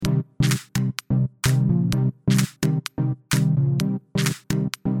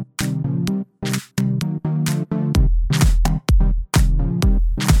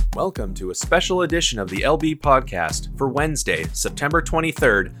Welcome to a special edition of the LB Podcast for Wednesday, September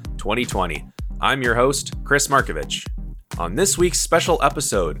 23rd, 2020. I'm your host, Chris Markovich. On this week's special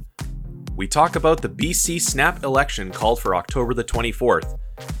episode, we talk about the BC snap election called for October the 24th.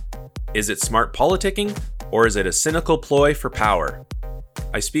 Is it smart politicking, or is it a cynical ploy for power?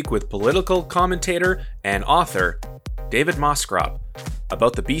 I speak with political commentator and author David Moskrop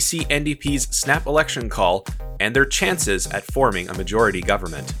about the BC NDP's snap election call and their chances at forming a majority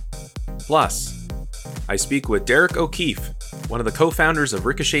government. Plus, I speak with Derek O'Keefe, one of the co-founders of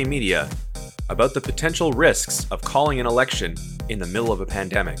Ricochet Media, about the potential risks of calling an election in the middle of a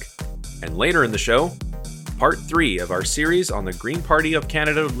pandemic. And later in the show, part 3 of our series on the Green Party of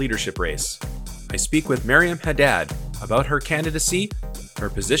Canada leadership race. I speak with Miriam Haddad about her candidacy, her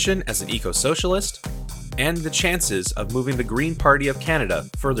position as an eco-socialist, and the chances of moving the Green Party of Canada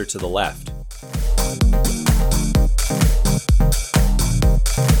further to the left.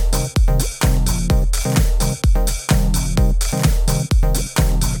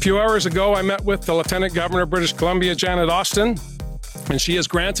 A few hours ago, I met with the Lieutenant Governor of British Columbia, Janet Austin, and she has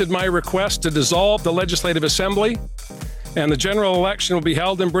granted my request to dissolve the Legislative Assembly, and the general election will be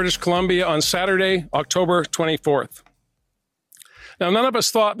held in British Columbia on Saturday, October 24th. Now, none of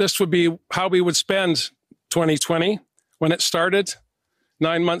us thought this would be how we would spend 2020 when it started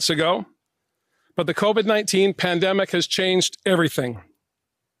 9 months ago, but the COVID-19 pandemic has changed everything.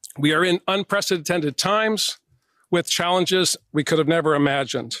 We are in unprecedented times with challenges we could have never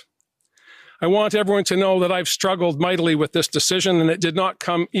imagined. I want everyone to know that I've struggled mightily with this decision, and it did not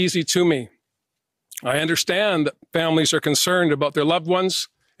come easy to me. I understand that families are concerned about their loved ones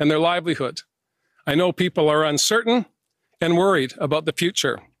and their livelihood. I know people are uncertain and worried about the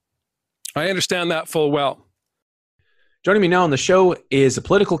future. I understand that full well. Joining me now on the show is a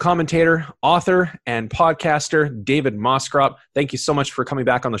political commentator, author, and podcaster, David Moskrop. Thank you so much for coming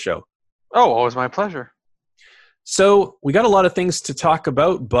back on the show. Oh, always my pleasure. So we got a lot of things to talk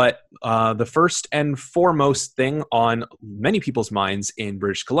about, but the first and foremost thing on many people's minds in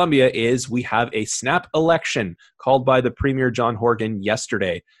British Columbia is we have a snap election called by the Premier John Horgan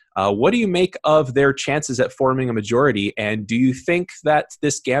yesterday. What do you make of their chances at forming a majority, and do you think that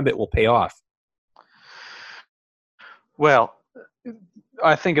this gambit will pay off? Well,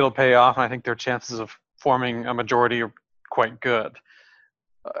 I think it'll pay off, and I think their chances of forming a majority are quite good.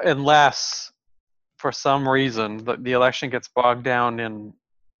 Unless, for some reason, the election gets bogged down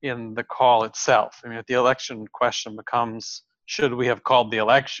in the call itself. I mean, if the election question becomes, should we have called the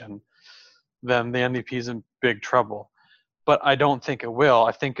election, then the NDP is in big trouble. But I don't think it will.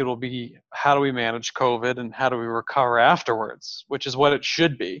 I think it'll be, how do we manage COVID and how do we recover afterwards, which is what it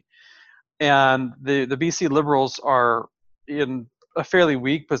should be. And the BC Liberals are in a fairly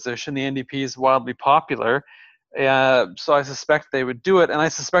weak position. The NDP is wildly popular. So I suspect they would do it, and I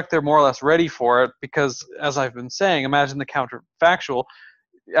suspect they're more or less ready for it because, as I've been saying, imagine the counterfactual.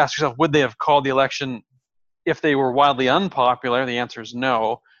 Ask yourself, would they have called the election if they were wildly unpopular? The answer is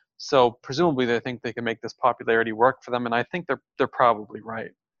no. So presumably they think they can make this popularity work for them, and I think they're probably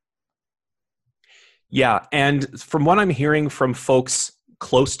right. Yeah, and from what I'm hearing from folks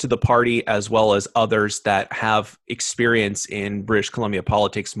close to the party as well as others that have experience in British Columbia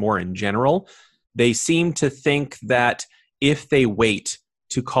politics more in general, they seem to think that if they wait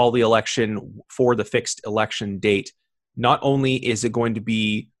to call the election for the fixed election date, not only is it going to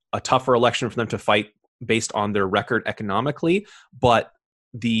be a tougher election for them to fight based on their record economically, but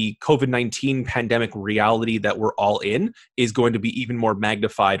the COVID-19 pandemic reality that we're all in is going to be even more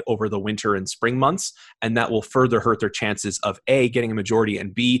magnified over the winter and spring months, and that will further hurt their chances of A, getting a majority,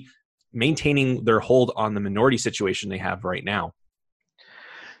 and B, maintaining their hold on the minority situation they have right now.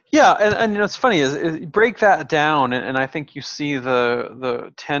 Yeah, and you know, it's funny is break that down, and I think you see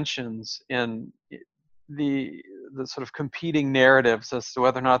the tensions in the sort of competing narratives as to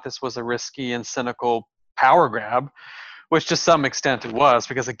whether or not this was a risky and cynical power grab, which to some extent it was,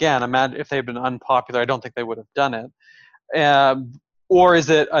 because again, imagine if they'd been unpopular, I don't think they would have done it. Or is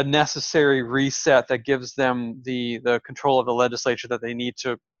it a necessary reset that gives them the control of the legislature that they need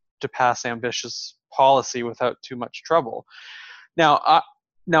to pass ambitious policy without too much trouble?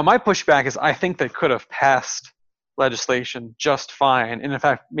 Now my pushback is I think they could have passed legislation just fine, and in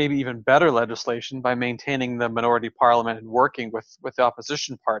fact, maybe even better legislation by maintaining the minority parliament and working with the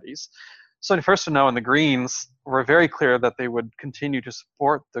opposition parties. So first to know, and the Greens were very clear that they would continue to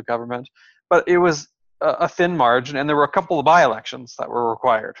support the government, but it was a thin margin, and there were a couple of by-elections that were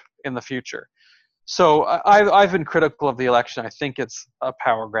required in the future. So I've been critical of the election. I think it's a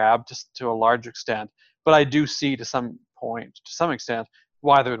power grab just to a large extent, but I do see to some extent,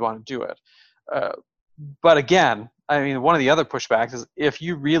 why they would want to do it. But again, I mean, one of the other pushbacks is if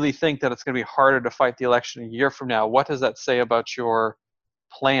you really think that it's going to be harder to fight the election a year from now, what does that say about your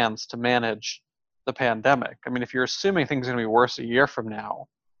plans to manage the pandemic? I mean, if you're assuming things are going to be worse a year from now,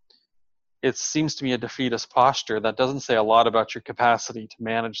 it seems to me a defeatist posture that doesn't say a lot about your capacity to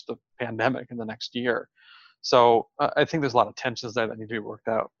manage the pandemic in the next year. So I think there's a lot of tensions there that need to be worked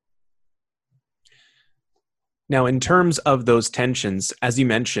out. Now, in terms of those tensions, as you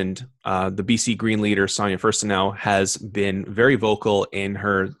mentioned, the BC Green leader, Sonia Furstenau, has been very vocal in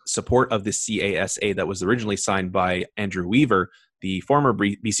her support of the CASA that was originally signed by Andrew Weaver, the former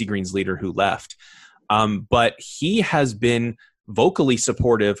BC Greens leader who left. But he has been vocally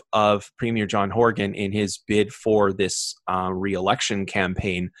supportive of Premier John Horgan in his bid for this re-election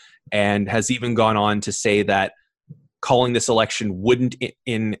campaign, and has even gone on to say that calling this election wouldn't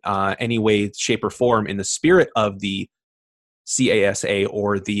in any way, shape, or form in the spirit of the CASA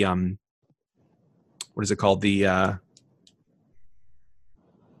or the, what is it called? The, I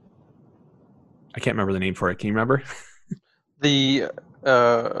can't remember the name for it. Can you remember? The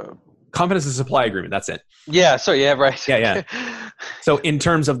Confidence and Supply Agreement. That's it. Yeah. So yeah, right. Yeah. So in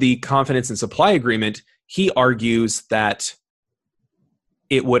terms of the Confidence and Supply Agreement, he argues that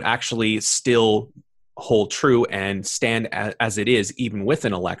it would actually still hold true and stand as it is, even with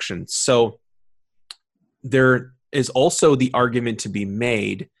an election. So there is also the argument to be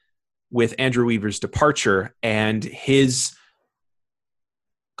made with Andrew Weaver's departure and his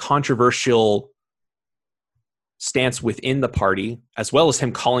controversial stance within the party, as well as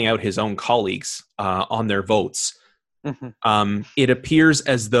him calling out his own colleagues on their votes. Mm-hmm. It appears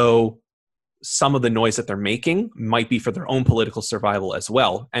as though some of the noise that they're making might be for their own political survival as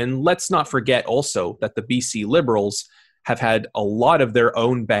well. And let's not forget also that the BC Liberals have had a lot of their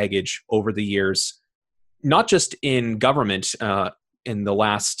own baggage over the years, not just in government in the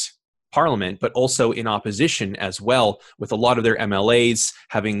last parliament, but also in opposition as well, with a lot of their MLAs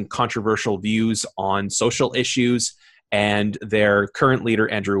having controversial views on social issues, and their current leader,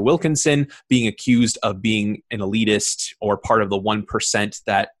 Andrew Wilkinson, being accused of being an elitist or part of the 1%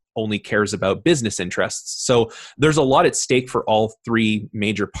 that only cares about business interests. So there's a lot at stake for all three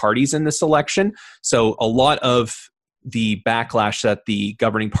major parties in this election. So a lot of the backlash that the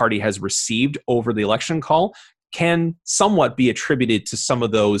governing party has received over the election call can somewhat be attributed to some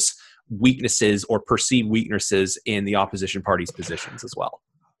of those weaknesses or perceived weaknesses in the opposition party's positions as well.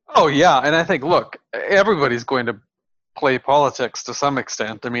 Oh yeah, and I think, look, everybody's going to play politics to some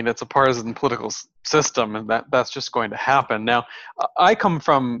extent. I mean, it's a partisan political system, and that's just going to happen. Now, I come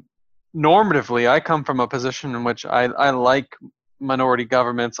from a position in which I like minority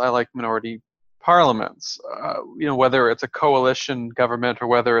governments, I like minority parliaments. Whether it's a coalition government or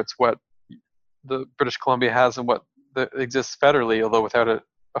whether it's what the British Columbia has and what exists federally, although without a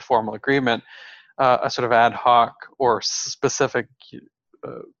formal agreement, a sort of ad hoc or specific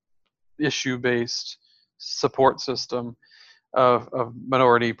issue-based support system of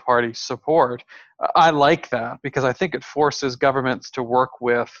minority party support. I like that because I think it forces governments to work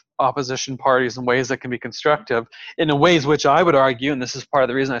with opposition parties in ways that can be constructive, in ways which I would argue, and this is part of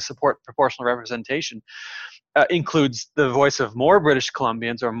the reason I support proportional representation, includes the voice of more British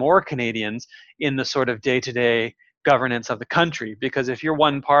Columbians or more Canadians in the sort of day-to-day governance of the country. Because if you're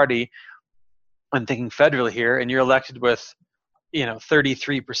one party, I'm thinking federally here, and you're elected with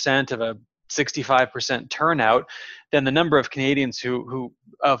 33% of a 65% turnout, then the number of Canadians who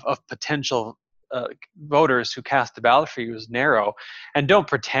of potential voters who cast the ballot for you is narrow. And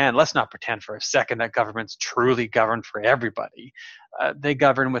let's not pretend for a second that governments truly govern for everybody. They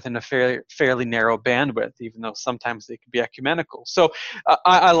govern within a fairly narrow bandwidth, even though sometimes they can be ecumenical. So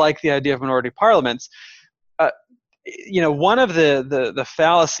I like the idea of minority parliaments. One of the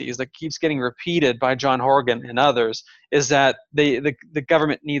fallacies that keeps getting repeated by John Horgan and others is that the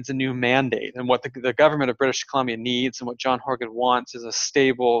government needs a new mandate, and what the government of British Columbia needs and what John Horgan wants is a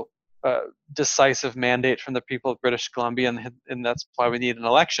stable, decisive mandate from the people of British Columbia, and that's why we need an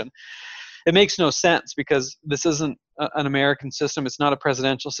election. It makes no sense because this isn't an American system. It's not a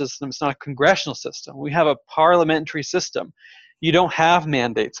presidential system. It's not a congressional system. We have a parliamentary system. You don't have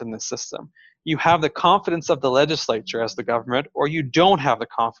mandates in this system. You have the confidence of the legislature as the government, or you don't have the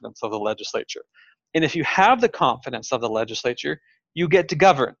confidence of the legislature. And if you have the confidence of the legislature, you get to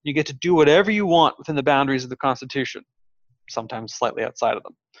govern. You get to do whatever you want within the boundaries of the Constitution, sometimes slightly outside of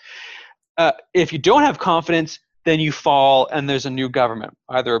them. If you don't have confidence, then you fall, and there's a new government,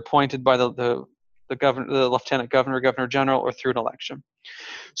 either appointed by the governor, the lieutenant governor, governor general, or through an election.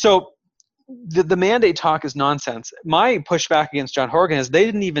 So the mandate talk is nonsense. My pushback against John Horgan is they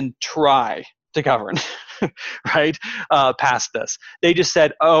didn't even try to govern, right, past this. They just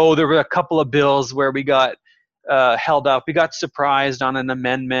said, there were a couple of bills where we got held up. We got surprised on an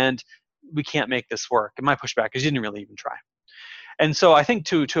amendment. We can't make this work. And my pushback is you didn't really even try. And so I think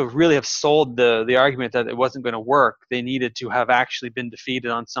to really have sold the argument that it wasn't going to work, they needed to have actually been defeated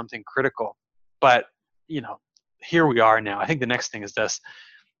on something critical. But, here we are now. I think the next thing is this.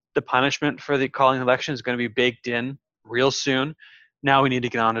 The punishment for the calling the election is going to be baked in real soon. Now we need to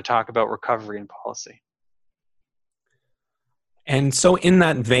get on to talk about recovery and policy. And so in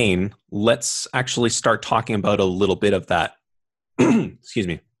that vein, let's actually start talking about a little bit of that. Excuse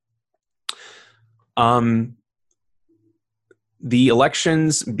me. The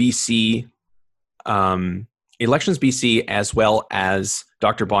Elections BC, as well as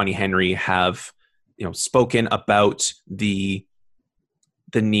Dr. Bonnie Henry have, spoken about the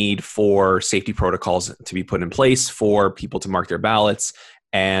need for safety protocols to be put in place for people to mark their ballots.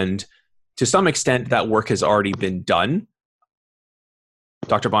 And to some extent, that work has already been done.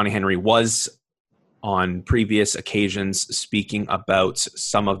 Dr. Bonnie Henry was on previous occasions speaking about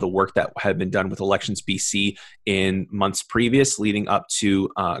some of the work that had been done with Elections BC in months previous, leading up to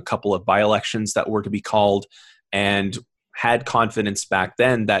a couple of by-elections that were to be called, and had confidence back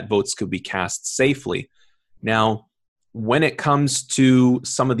then that votes could be cast safely. Now, when it comes to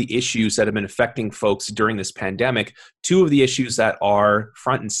some of the issues that have been affecting folks during this pandemic, two of the issues that are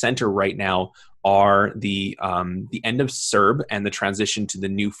front and center right now are the end of CERB and the transition to the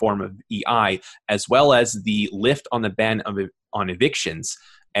new form of EI, as well as the lift on the ban on evictions.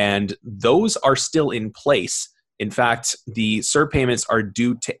 And those are still in place. In fact, the CERB payments are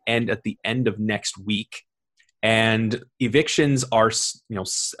due to end at the end of next week. And evictions are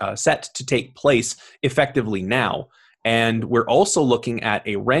set to take place effectively now. And we're also looking at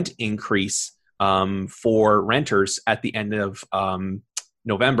a rent increase for renters at the end of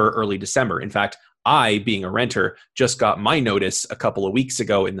November, early December. In fact, I, being a renter, just got my notice a couple of weeks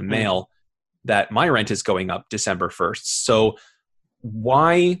ago in the mail that my rent is going up December 1st. So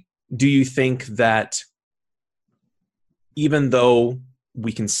why do you think that, even though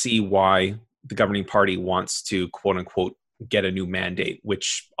we can see why the governing party wants to, quote unquote, get a new mandate,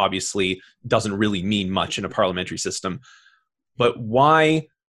 which obviously doesn't really mean much in a parliamentary system, but why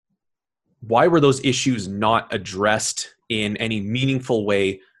were those issues not addressed in any meaningful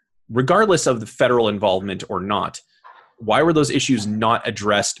way, regardless of the federal involvement or not? Why were those issues not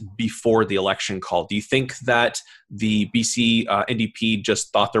addressed before the election call? Do you think that the BC NDP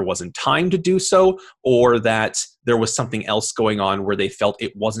just thought there wasn't time to do so, or that there was something else going on where they felt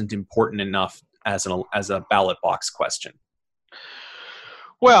it wasn't important enough as a ballot box question?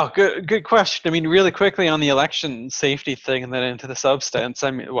 Well, good question. I mean, really quickly on the election safety thing and then into the substance.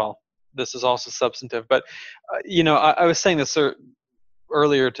 This is also substantive, but I was saying this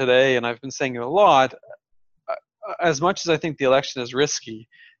earlier today, and I've been saying it a lot. As much as I think the election is risky,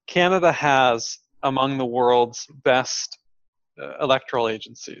 Canada has among the world's best electoral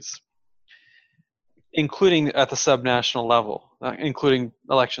agencies, including at the subnational level, including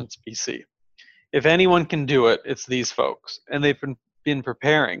Elections BC. If anyone can do it, it's these folks, and they've been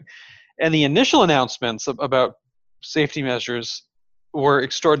preparing. And the initial announcements about safety measures were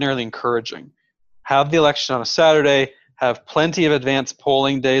extraordinarily encouraging. Have the election on a Saturday, have plenty of advanced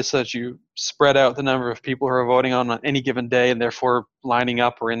polling days so that you spread out the number of people who are voting on any given day and therefore lining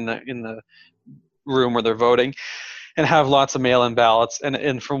up or in the room where they're voting, and have lots of mail-in ballots.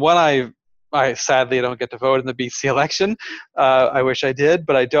 And from what I sadly don't get to vote in the BC election. I wish I did,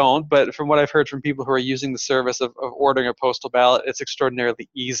 but I don't. But from what I've heard from people who are using the service of ordering a postal ballot, it's extraordinarily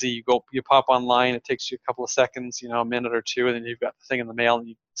easy. You pop online, it takes you a couple of seconds, a minute or two, and then you've got the thing in the mail and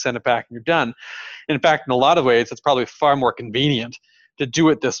you send it back and you're done. In fact, in a lot of ways, it's probably far more convenient to do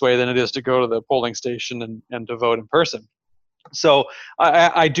it this way than it is to go to the polling station and to vote in person. So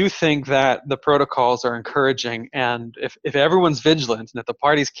I do think that the protocols are encouraging, and if everyone's vigilant and if the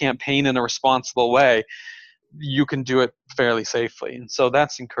parties campaign in a responsible way, you can do it fairly safely. And so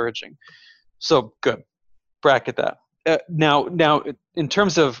that's encouraging. So good. Bracket that. Now, in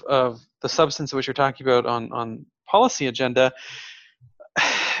terms of the substance of which you're talking about on policy agenda,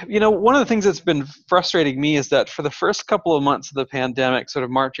 one of the things that's been frustrating me is that for the first couple of months of the pandemic, sort of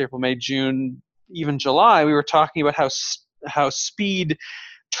March, April, May, June, even July, we were talking about how speed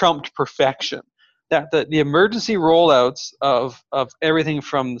trumped perfection. That the emergency rollouts of everything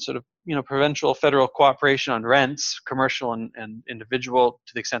from sort of provincial, federal cooperation on rents, commercial and individual,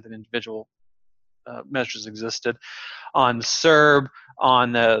 to the extent that individual measures existed, on CERB,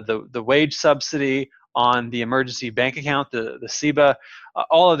 on the wage subsidy, on the emergency bank account, the CEBA,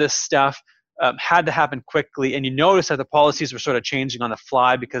 all of this stuff had to happen quickly. And you notice that the policies were sort of changing on the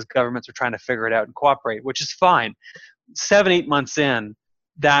fly because governments are trying to figure it out and cooperate, which is fine. 7-8 months in,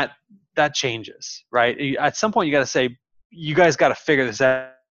 that that changes, right? At some point, you got to say, you guys got to figure this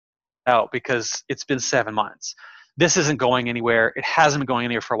out because it's been 7 months. This isn't going anywhere. It hasn't been going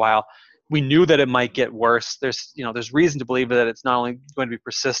anywhere for a while. We knew that it might get worse. There's reason to believe that it's not only going to be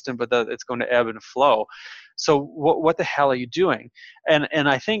persistent, but that it's going to ebb and flow. So what the hell are you doing? And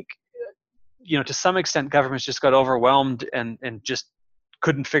I think, to some extent, governments just got overwhelmed and just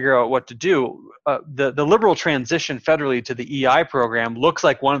couldn't figure out what to do. The liberal transition federally to the EI program looks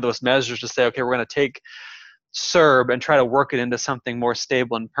like one of those measures to say, okay, we're going to take CERB and try to work it into something more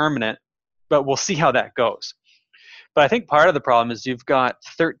stable and permanent, but we'll see how that goes. But I think part of the problem is you've got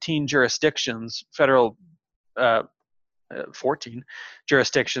 13 jurisdictions, federal, 14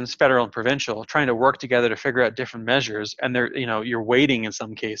 jurisdictions, federal and provincial, trying to work together to figure out different measures, and you're waiting in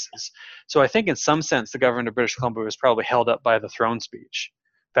some cases. So I think in some sense the government of British Columbia was probably held up by the throne speech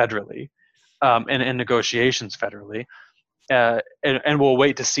federally, and negotiations federally. And we'll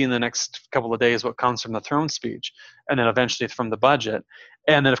wait to see in the next couple of days what comes from the throne speech, and then eventually from the budget,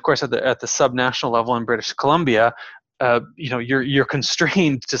 and then of course at the subnational level in British Columbia, you're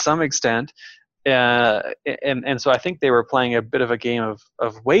constrained to some extent, and so I think they were playing a bit of a game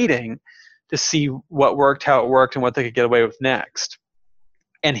of waiting to see what worked, how it worked, and what they could get away with next.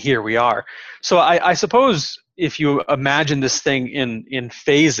 And here we are. So I suppose if you imagine this thing in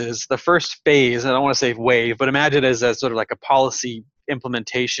phases, the first phase, I don't want to say wave, but imagine it as a sort of like a policy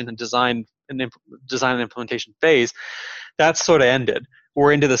implementation and design and implementation phase, that's sort of ended.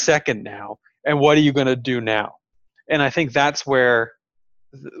 We're into the second now. And what are you going to do now? And I think that's where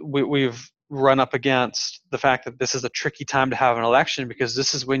we've run up against the fact that this is a tricky time to have an election, because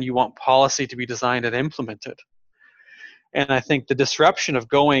this is when you want policy to be designed and implemented. And I think the disruption of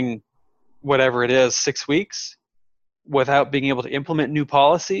going, whatever it is, 6 weeks without being able to implement new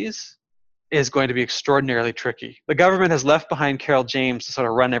policies is going to be extraordinarily tricky. The government has left behind Carol James to sort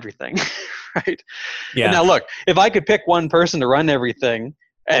of run everything, right? Yeah. And now look, if I could pick one person to run everything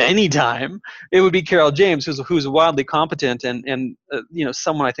at any time, it would be Carol James, who's wildly competent and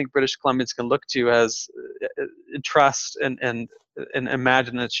someone I think British Columbians can look to as trust and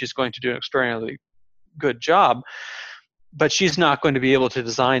imagine that she's going to do an extraordinarily good job. But she's not going to be able to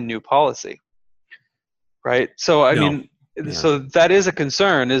design new policy, right? So I mean, so that is a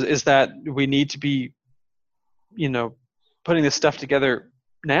concern. Is that we need to be, putting this stuff together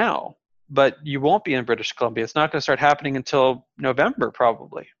now, but you won't be in British Columbia. It's not going to start happening until November,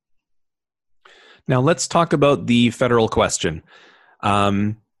 probably. Now let's talk about the federal question.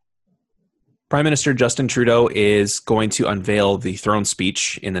 Prime Minister Justin Trudeau is going to unveil the throne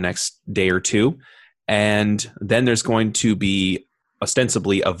speech in the next day or two. And then there's going to be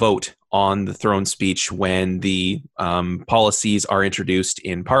ostensibly a vote on the throne speech when the policies are introduced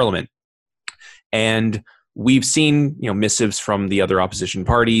in Parliament. And we've seen, missives from the other opposition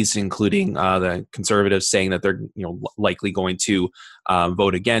parties, including the Conservatives, saying that they're, likely going to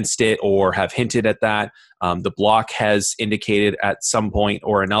vote against it or have hinted at that. The Bloc has indicated at some point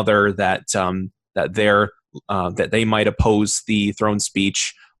or another that that they might oppose the throne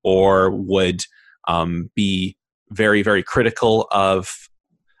speech or would be very, very critical of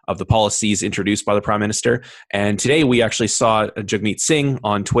the policies introduced by the Prime Minister. And today we actually saw Jagmeet Singh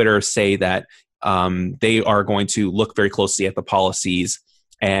on Twitter say that they are going to look very closely at the policies,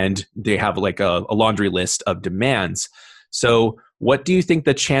 and they have like a laundry list of demands. So what do you think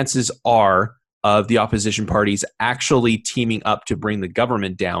the chances are of the opposition parties actually teaming up to bring the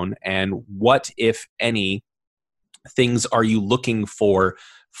government down? And what, if any, things are you looking for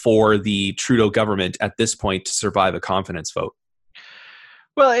the Trudeau government at this point to survive a confidence vote?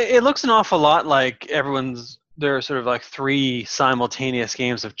 Well, it looks an awful lot like there are sort of like three simultaneous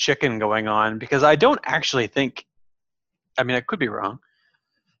games of chicken going on, because I don't actually think, I mean, I could be wrong,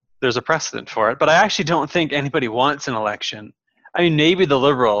 there's a precedent for it, but I actually don't think anybody wants an election. I mean, maybe the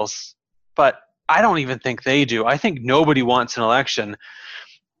Liberals, but I don't even think they do. I think nobody wants an election,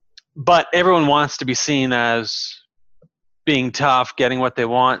 but everyone wants to be seen as being tough, getting what they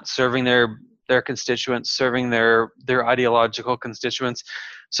want, serving their constituents, serving their ideological constituents.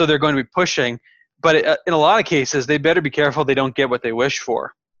 So they're going to be pushing. But in a lot of cases, they better be careful they don't get what they wish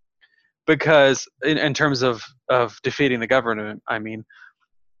for. Because in terms of defeating the government, I mean,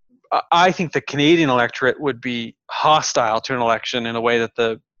 I think the Canadian electorate would be hostile to an election in a way that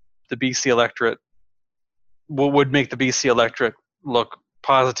the BC electorate would make the BC electorate look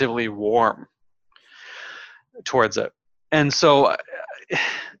positively warm towards it. And so,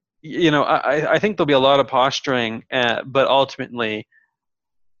 I think there'll be a lot of posturing, but ultimately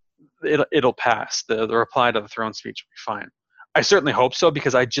it'll pass. The reply to the throne speech will be fine. I certainly hope so,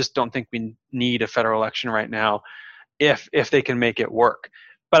 because I just don't think we need a federal election right now if they can make it work.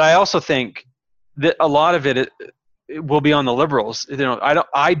 But I also think that a lot of it will be on the Liberals.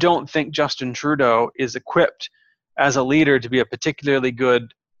 I don't think Justin Trudeau is equipped as a leader to be a particularly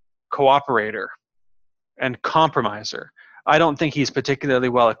good cooperator and compromiser. I don't think he's particularly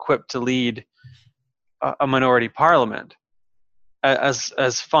well equipped to lead a minority parliament.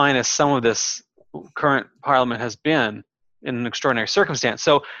 As fine as some of this current parliament has been in an extraordinary circumstance.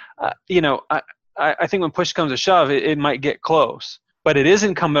 So, I think when push comes to shove, it might get close. But it is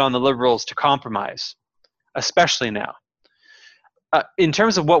incumbent on the Liberals to compromise, especially now. In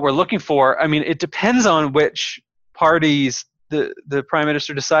terms of what we're looking for, I mean, it depends on which parties the Prime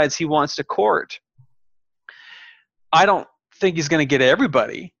Minister decides he wants to court. I don't think he's going to get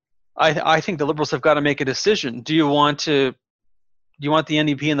everybody. I think the Liberals have got to make a decision. Do you want the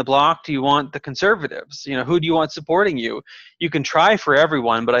NDP and the Bloc? Do you want the Conservatives? Who do you want supporting you? You can try for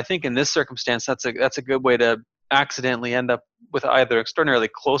everyone, but I think in this circumstance, that's a good way to accidentally end up with either extraordinarily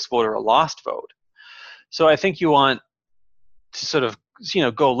close vote or a lost vote. So I think you want to sort of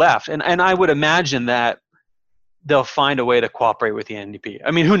go left, and I would imagine that they'll find a way to cooperate with the NDP.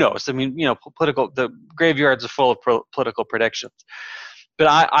 I mean, who knows? I mean, the graveyards are full of political predictions. But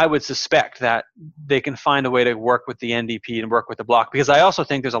I would suspect that they can find a way to work with the NDP and work with the Bloc, because I also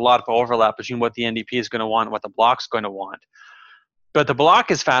think there's a lot of overlap between what the NDP is going to want and what the Bloc's going to want. But the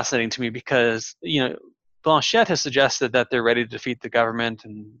Bloc is fascinating to me because, Blanchet has suggested that they're ready to defeat the government,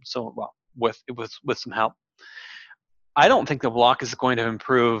 and so, well, with some help. I don't think the Bloc is going to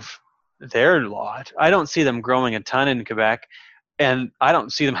improve their lot. I don't see them growing a ton in Quebec, and I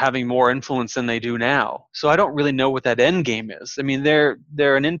don't see them having more influence than they do now. So I don't really know what that end game is. I mean, they're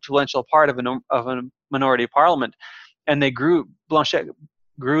an influential part of a minority parliament, and Blanchet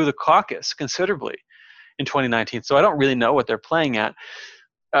grew the caucus considerably in 2019. So I don't really know what they're playing at.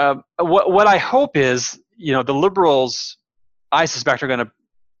 What I hope is, the Liberals, I suspect, are going to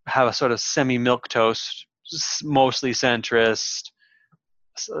have a sort of semi-milquetoast, mostly centrist,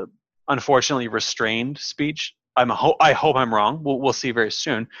 unfortunately restrained speech. I hope I'm wrong. We'll see very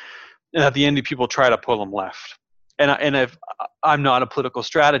soon. And that the NDP will try to pull them left. And if I'm not a political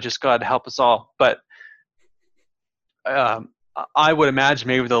strategist, God help us all, but I would imagine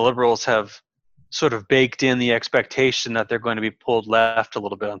maybe the Liberals have sort of baked in the expectation that they're going to be pulled left a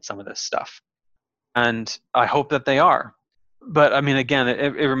little bit on some of this stuff. And I hope that they are. But, I mean, again,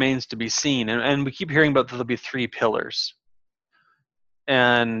 it remains to be seen. And we keep hearing about there'll be 3 pillars.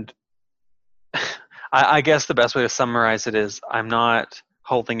 And I guess the best way to summarize it is I'm not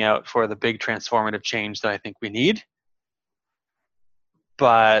holding out for the big transformative change that I think we need.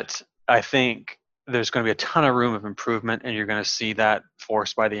 But I think there's going to be a ton of room of improvement, and you're going to see that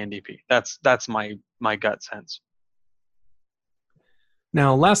forced by the NDP. That's my gut sense.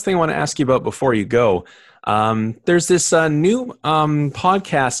 Now, last thing I want to ask you about before you go, there's this new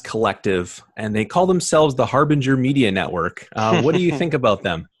podcast collective, and they call themselves the Harbinger Media Network. What do you think about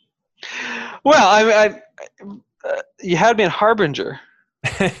them? Well, you had me at Harbinger,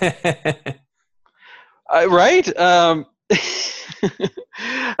 right? I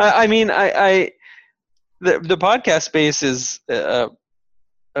mean, the podcast space is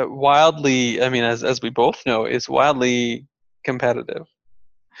wildly. I mean, as we both know, is wildly competitive.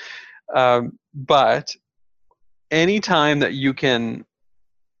 But anytime that you can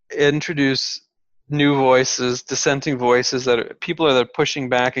introduce new voices, dissenting voices that people are pushing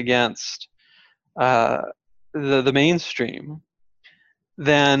back against the mainstream,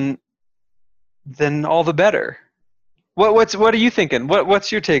 then all the better. What are you thinking?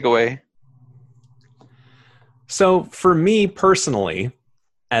 What's your takeaway? So for me personally,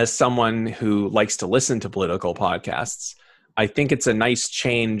 as someone who likes to listen to political podcasts, I think it's a nice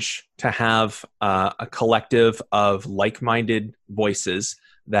change to have a collective of like-minded voices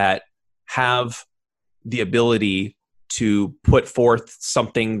that have the ability to put forth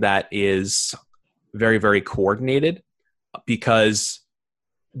something that is very, very coordinated, because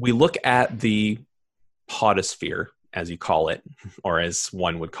we look at the podosphere, as you call it, or as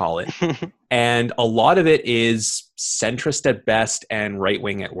one would call it, and a lot of it is centrist at best and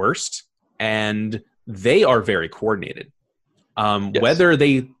right-wing at worst, and they are very coordinated. Yes. Whether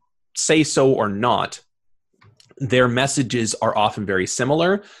they say so or not, their messages are often very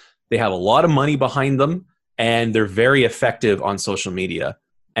similar. They have a lot of money behind them, and they're very effective on social media.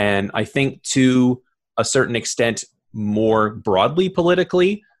 And I think to a certain extent, more broadly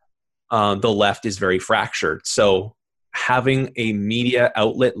politically, the left is very fractured. So having a media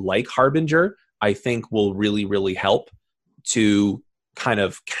outlet like Harbinger, I think will really, really help to kind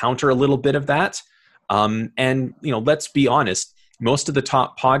of counter a little bit of that. And, let's be honest, most of the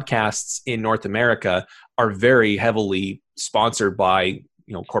top podcasts in North America are very heavily sponsored by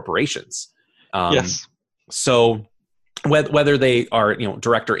corporations. Yes. So whether they are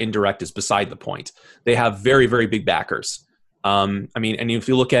direct or indirect is beside the point. They have very, very big backers. And if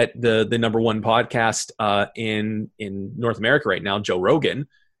you look at the number one podcast in North America right now, Joe Rogan,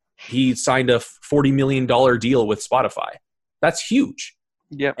 he signed a $40 million deal with Spotify. That's huge.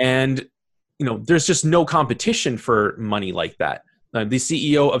 Yep. And there's just no competition for money like that. The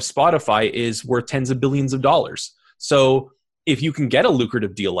CEO of Spotify is worth tens of billions of dollars. So if you can get a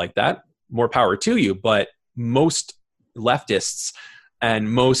lucrative deal like that, more power to you. But most leftists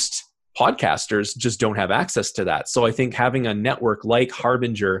and most podcasters just don't have access to that. So I think having a network like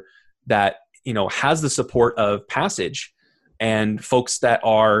Harbinger that has the support of Passage and folks that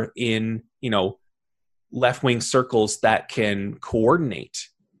are in left-wing circles that can coordinate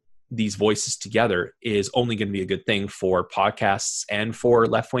these voices together is only going to be a good thing for podcasts and for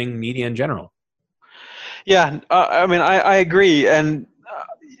left-wing media in general. Yeah, I agree. And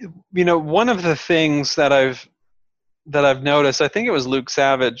one of the things that I've noticed, I think it was Luke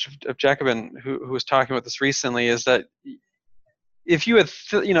Savage of Jacobin who was talking about this recently, is that if you had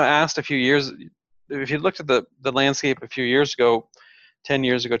asked a few years, if you looked at the landscape a few years ago, 10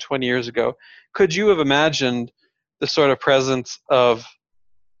 years ago, 20 years ago, could you have imagined the sort of presence of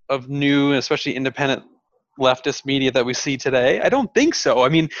new, especially independent leftist media that we see today? I don't think so. I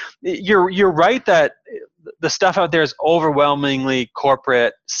mean, you're right that the stuff out there is overwhelmingly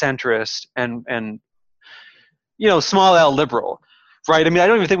corporate, centrist, and small L liberal, right? I mean, I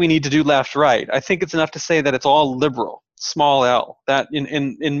don't even think we need to do left right. I think it's enough to say that it's all liberal, small L. That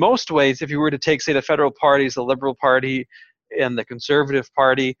in most ways, if you were to take, say, the federal parties, the Liberal Party and the Conservative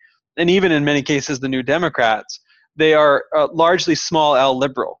Party, and even in many cases the New Democrats, they are largely small L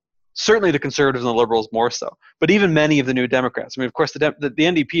liberal. Certainly the Conservatives and the Liberals more so, but even many of the New Democrats. I mean, of course, the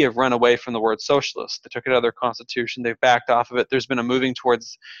NDP have run away from the word socialist. They took it out of their constitution. They've backed off of it. There's been a moving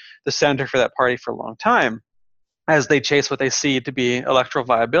towards the center for that party for a long time as they chase what they see to be electoral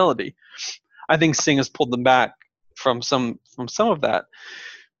viability. I think Singh has pulled them back from some of that,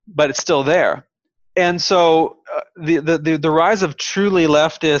 but it's still there. And so the rise of truly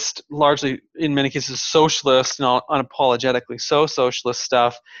leftist, largely in many cases socialist and unapologetically so socialist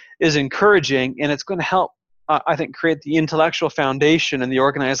stuff is encouraging, and it's going to help, I think, create the intellectual foundation and the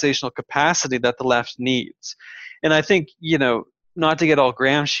organizational capacity that the left needs. And I think, not to get all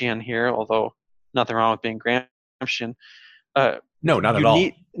Gramscian here, although nothing wrong with being Gramscian. No, not at all.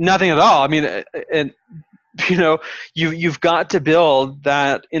 Nothing at all. I mean, and you've got to build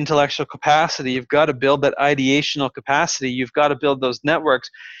that intellectual capacity. You've got to build that ideational capacity. You've got to build those networks,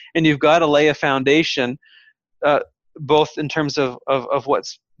 and you've got to lay a foundation, both in terms of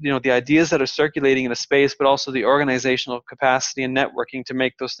what's the ideas that are circulating in a space, but also the organizational capacity and networking to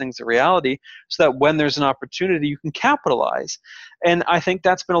make those things a reality, so that when there's an opportunity, you can capitalize. And I think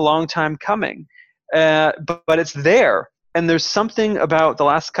that's been a long time coming, but it's there. And there's something about the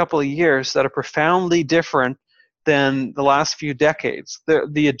last couple of years that are profoundly different than the last few decades.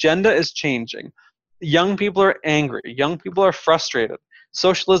 The agenda is changing. Young people are angry. Young people are frustrated.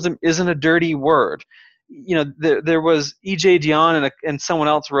 Socialism isn't a dirty word. There was E.J. Dionne and someone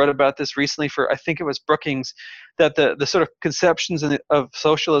else wrote about this recently for, I think it was Brookings, that the sort of conceptions of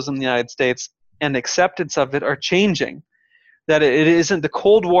socialism in the United States and acceptance of it are changing. That it isn't, the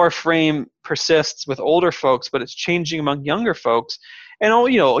Cold War frame persists with older folks, but it's changing among younger folks. And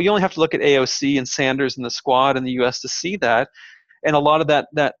you only have to look at AOC and Sanders and the Squad in the U.S. to see that. And a lot of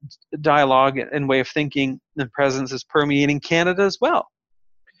that dialogue and way of thinking and presence is permeating Canada as well.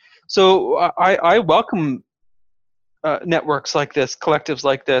 So I welcome networks like this, collectives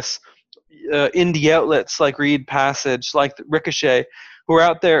like this, indie outlets like Read Passage, like Ricochet, who are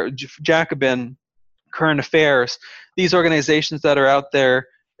out there, Jacobin, Current Affairs, these organizations that are out there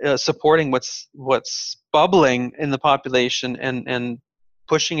supporting what's bubbling in the population and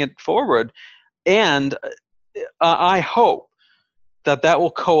pushing it forward. And I hope that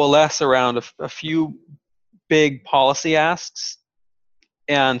will coalesce around a few big policy asks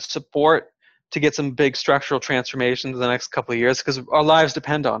and support to get some big structural transformations in the next couple of years, because our lives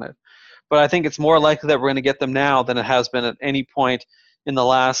depend on it. But I think it's more likely that we're going to get them now than it has been at any point in the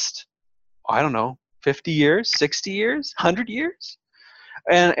last, 50 years, 60 years, 100 years.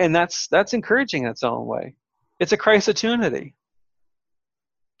 And that's encouraging in its own way. It's a crisotunity.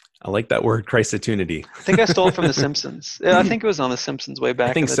 I like that word, crisotunity. I think I stole it from The Simpsons. I think it was on The Simpsons way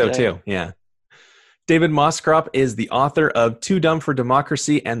back in the day. I think so too, yeah. David Moskrop is the author of Too Dumb for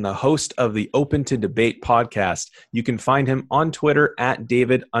Democracy and the host of the Open to Debate podcast. You can find him on Twitter at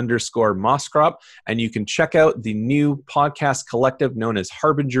David_Moskrop, and you can check out the new podcast collective known as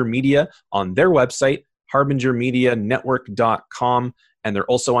Harbinger Media on their website, harbingermedianetwork.com. and they're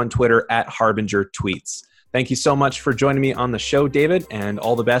also on Twitter at Harbinger Tweets. Thank you so much for joining me on the show, David, and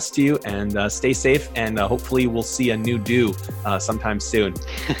all the best to you, and stay safe, and hopefully we'll see a new do sometime soon.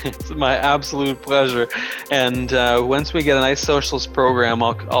 It's my absolute pleasure. And once we get a nice socialist program,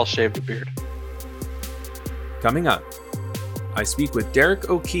 I'll shave the beard. Coming up, I speak with Derek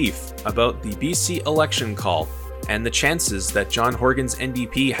O'Keefe about the BC election call and the chances that John Horgan's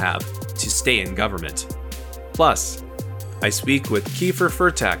NDP have to stay in government. Plus, I speak with Kiefer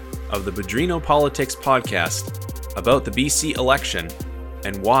Furtak of the Bedrino Politics podcast about the BC election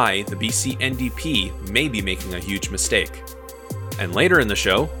and why the BC NDP may be making a huge mistake. And later in the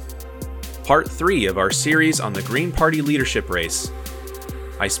show, part 3 of our series on the Green Party leadership race.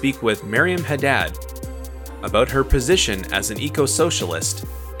 I speak with Miriam Haddad about her position as an eco-socialist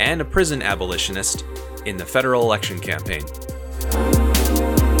and a prison abolitionist in the federal election campaign.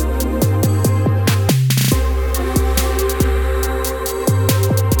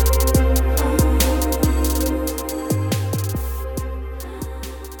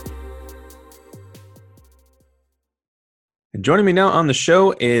 And joining me now on the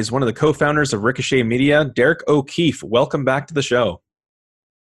show is one of the co-founders of Ricochet Media, Derek O'Keefe. Welcome back to the show.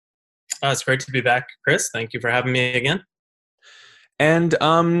 It's great to be back, Chris. Thank you for having me again. And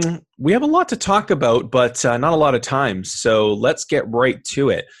we have a lot to talk about, but not a lot of time. So let's get right to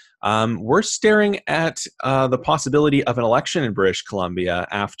it. We're staring at the possibility of an election in British Columbia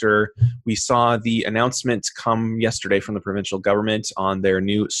after we saw the announcement come yesterday from the provincial government on their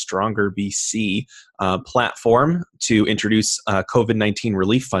new Stronger BC platform to introduce COVID-19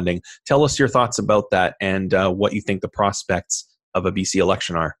 relief funding. Tell us your thoughts about that and what you think the prospects of a BC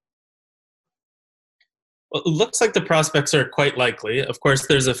election are. Well, it looks like the prospects are quite likely. Of course,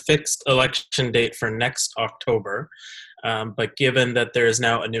 there's a fixed election date for next October. But given that there is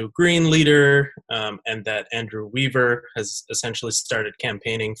now a new Green leader and that Andrew Weaver has essentially started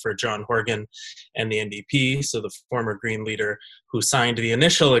campaigning for John Horgan and the NDP, so the former Green leader who signed the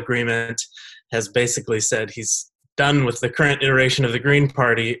initial agreement has basically said he's done with the current iteration of the Green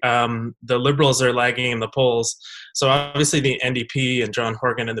Party, the Liberals are lagging in the polls. So obviously the NDP and John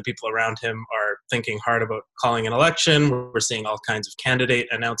Horgan and the people around him are thinking hard about calling an election. We're seeing all kinds of candidate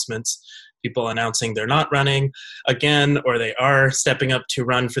announcements, people announcing they're not running again, or they are stepping up to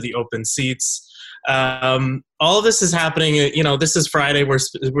run for the open seats. All of this is happening, this is Friday,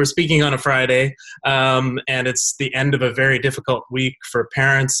 we're speaking on a Friday, and it's the end of a very difficult week for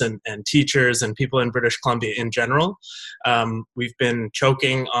parents and teachers and people in British Columbia in general. We've been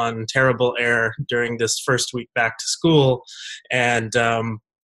choking on terrible air during this first week back to school, and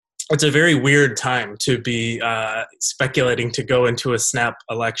it's a very weird time to be speculating to go into a snap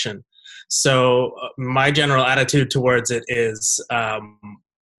election. So my general attitude towards it is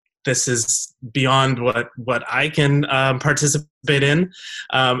this is beyond what I can participate in.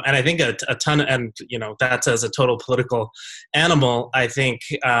 And I think a ton, and that's as a total political animal, I think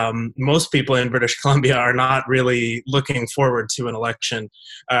most people in British Columbia are not really looking forward to an election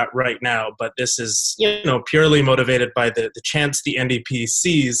right now. But this is purely motivated by the chance the NDP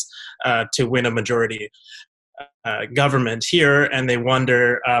sees to win a majority government here, and they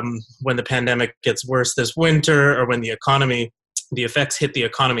wonder when the pandemic gets worse this winter, or when the effects hit the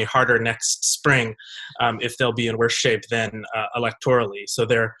economy harder next spring, if they'll be in worse shape than electorally. So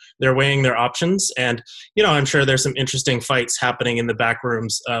they're weighing their options, and I'm sure there's some interesting fights happening in the back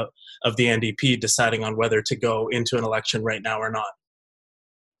rooms of the NDP, deciding on whether to go into an election right now or not.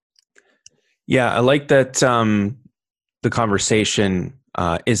 Yeah, I like that the conversation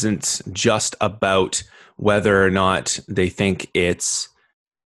isn't just about whether or not they think it's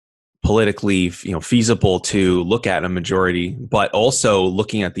politically feasible to look at a majority, but also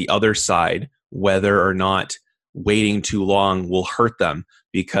looking at the other side, whether or not waiting too long will hurt them,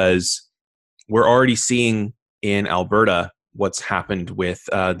 because we're already seeing in Alberta what's happened with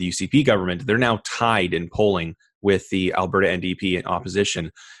the UCP government. They're now tied in polling with the Alberta NDP in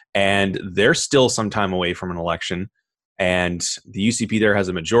opposition, and they're still some time away from an election, and the UCP there has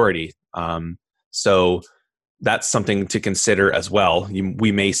a majority. So that's something to consider as well.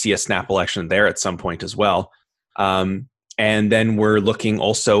 We may see a snap election there at some point as well. And then we're looking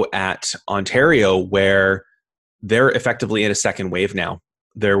also at Ontario, where they're effectively in a second wave now.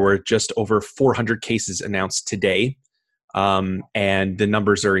 There were just over 400 cases announced today, and the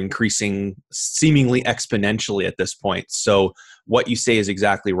numbers are increasing seemingly exponentially at this point. So what you say is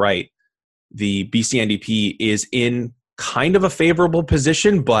exactly right. The BC NDP is in kind of a favorable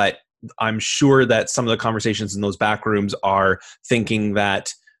position, but I'm sure that some of the conversations in those back rooms are thinking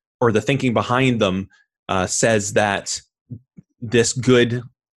that, or the thinking behind them says that this good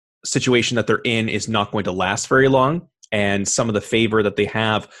situation that they're in is not going to last very long. and some of the favor that they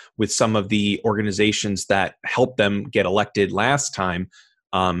have with some of the organizations that helped them get elected last time,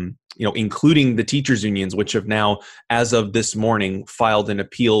 including the teachers unions, which have now, as of this morning, filed an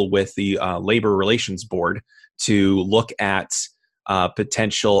appeal with the Labor Relations Board to look at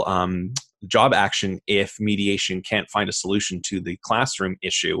potential job action if mediation can't find a solution to the classroom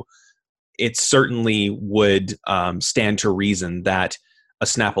issue. It certainly would stand to reason that a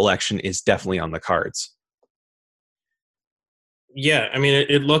snap election is definitely on the cards. Yeah, I mean,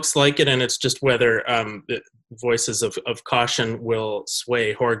 it looks like it, and it's just whether the voices of caution will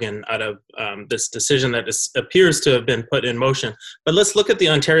sway Horgan out of this decision that appears to have been put in motion. But let's look at the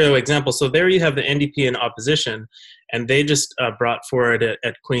Ontario example. So there you have the NDP in opposition, and they just brought forward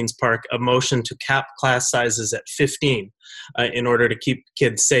at Queen's Park a motion to cap class sizes at 15 in order to keep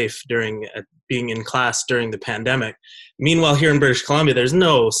kids safe during being in class during the pandemic. Meanwhile, here in British Columbia, there's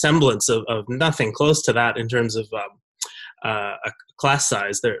no semblance of nothing close to that in terms of a class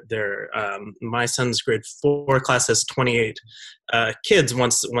size. My son's grade 4 class has 28 kids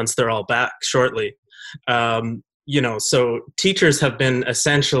once they're all back shortly. So teachers have been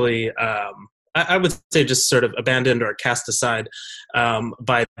essentially, I would say, just sort of abandoned or cast aside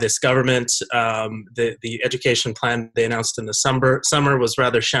by this government. The education plan they announced in the summer was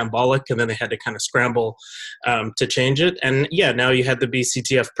rather shambolic, and then they had to kind of scramble to change it. And yeah, now you had the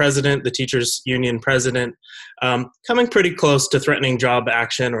BCTF president, the teachers union president, coming pretty close to threatening job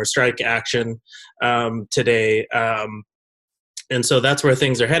action or strike action today. And so that's where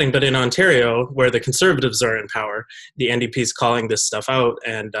things are heading. But in Ontario, where the Conservatives are in power, the NDP is calling this stuff out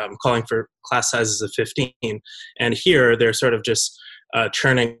and calling for class sizes of 15. And here, they're sort of just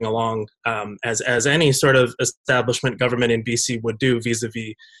churning along as any sort of establishment government in BC would do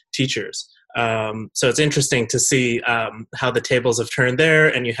vis-a-vis teachers. So it's interesting to see how the tables have turned there,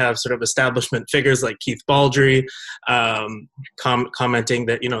 and you have sort of establishment figures like Keith Baldry commenting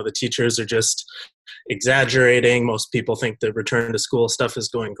that, the teachers are just exaggerating. Most people think the return to school stuff is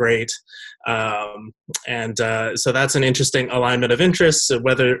going great. So that's an interesting alignment of interests. So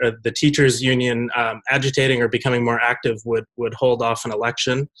whether the teachers union agitating or becoming more active would hold off an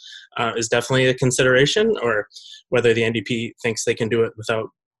election is definitely a consideration, or whether the NDP thinks they can do it without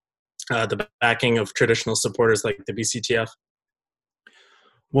the backing of traditional supporters like the BCTF.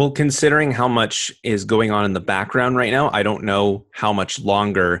 Well, considering how much is going on in the background right now, I don't know how much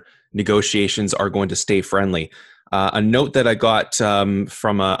longer negotiations are going to stay friendly. A note that I got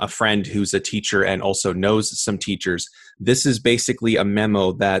from a friend who's a teacher and also knows some teachers. This is basically a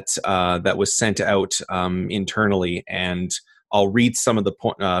memo that was sent out internally, and I'll read some of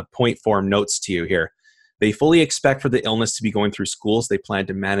the point form notes to you here. They fully expect for the illness to be going through schools. They plan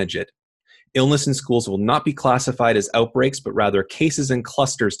to manage it. Illness in schools will not be classified as outbreaks, but rather cases and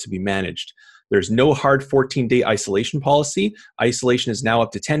clusters to be managed. There's no hard 14-day isolation policy. Isolation is now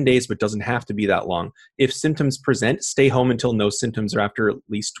up to 10 days, but doesn't have to be that long. If symptoms present, stay home until no symptoms are after at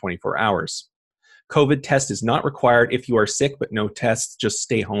least 24 hours. COVID test is not required if you are sick, but no tests, just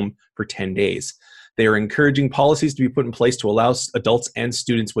stay home for 10 days. They are encouraging policies to be put in place to allow adults and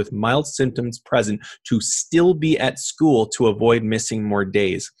students with mild symptoms present to still be at school to avoid missing more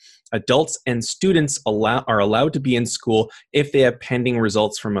days. Adults and students are allowed to be in school if they have pending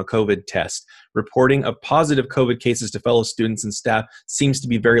results from a COVID test. Reporting of positive COVID cases to fellow students and staff seems to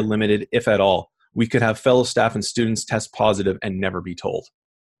be very limited, if at all. We could have fellow staff and students test positive and never be told.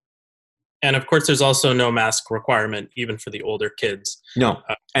 And of course, there's also no mask requirement, even for the older kids. No.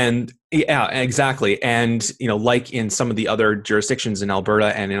 And yeah, exactly. And, like in some of the other jurisdictions in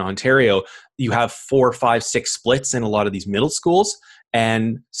Alberta and in Ontario, you have 4, 5, 6 splits in a lot of these middle schools.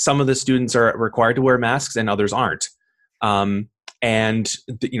 And some of the students are required to wear masks and others aren't. I've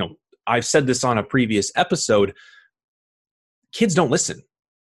said this on a previous episode, kids don't listen.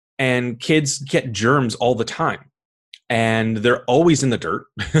 And kids get germs all the time. And they're always in the dirt,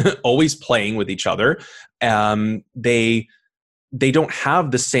 always playing with each other. They don't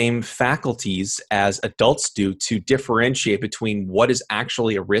have the same faculties as adults do to differentiate between what is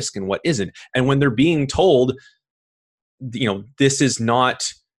actually a risk and what isn't. And when they're being told, this is not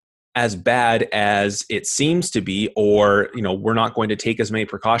as bad as it seems to be, or, we're not going to take as many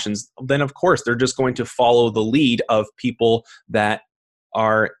precautions, then of course they're just going to follow the lead of people that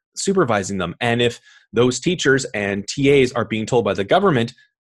are supervising them. And if those teachers and TAs are being told by the government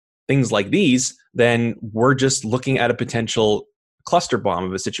things like these, then we're just looking at a potential cluster bomb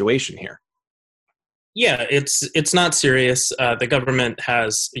of a situation here. Yeah, it's not serious. The government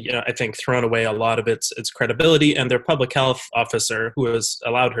has, I think, thrown away a lot of its credibility, and their public health officer, who has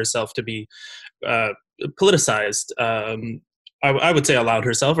allowed herself to be politicized, I would say allowed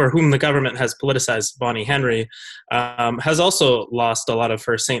herself, or whom the government has politicized, Bonnie Henry, has also lost a lot of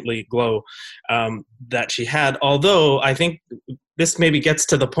her saintly glow that she had. Although I think this maybe gets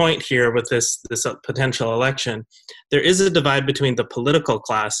to the point here with this potential election. There is a divide between the political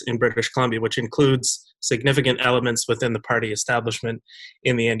class in British Columbia, which includes significant elements within the party establishment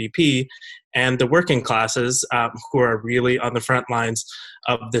in the NDP, and the working classes who are really on the front lines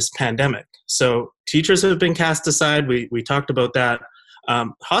of this pandemic. So teachers have been cast aside. We talked about that.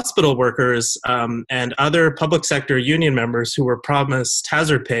 Hospital workers and other public sector union members who were promised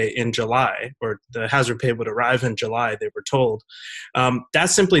hazard pay in July, or the hazard pay would arrive in July, they were told. That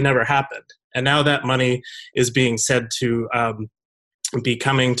simply never happened. And now that money is being said to be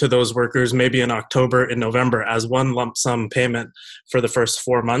coming to those workers maybe in October, in November, as one lump sum payment for the first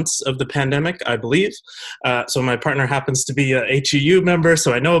 4 months of the pandemic, I believe. So my partner happens to be a HEU member,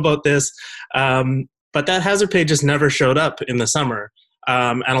 so I know about this. But that hazard pay just never showed up in the summer.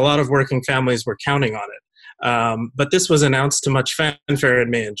 And a lot of working families were counting on it. But this was announced to much fanfare in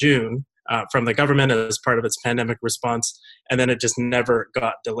May and June from the government as part of its pandemic response, and then it just never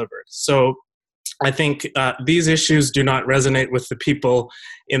got delivered. So I think these issues do not resonate with the people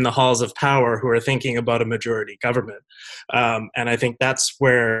in the halls of power who are thinking about a majority government. And I think that's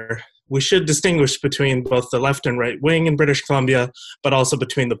where we should distinguish between both the left and right wing in British Columbia, but also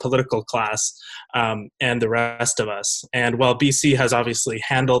between the political class and the rest of us. And while BC has obviously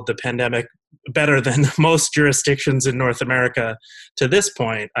handled the pandemic better than most jurisdictions in North America to this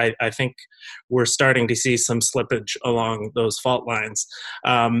point, I think we're starting to see some slippage along those fault lines.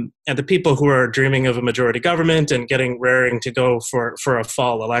 And the people who are dreaming of a majority government and raring to go for a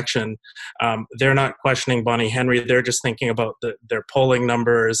fall election, they're not questioning Bonnie Henry. They're just thinking about their polling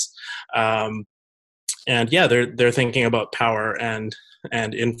numbers. And yeah, they're thinking about power and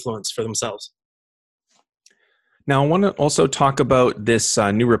influence for themselves. Now, I want to also talk about this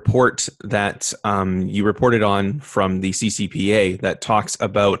new report that you reported on from the CCPA that talks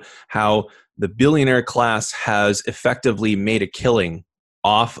about how the billionaire class has effectively made a killing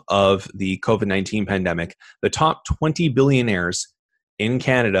off of the COVID-19 pandemic. The top 20 billionaires in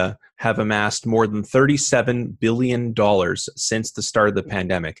Canada have amassed more than $37 billion since the start of the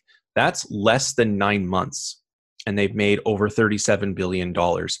pandemic. That's less than 9 months, and they've made over $37 billion.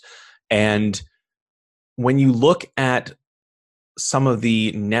 And when you look at some of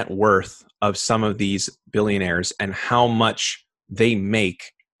the net worth of some of these billionaires and how much they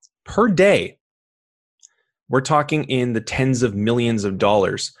make per day, we're talking in the tens of millions of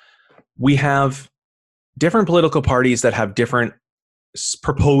dollars. We have different political parties that have different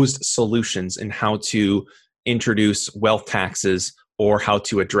proposed solutions in how to introduce wealth taxes or how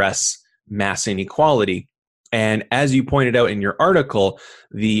to address mass inequality. And as you pointed out in your article,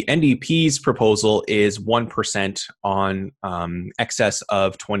 the NDP's proposal is 1% on excess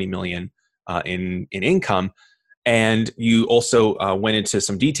of 20 million in income. And you also went into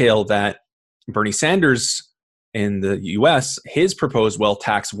some detail that Bernie Sanders in the US, his proposed wealth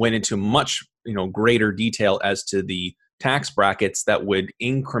tax went into much greater detail as to the tax brackets that would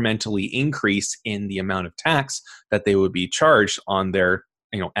incrementally increase in the amount of tax that they would be charged on their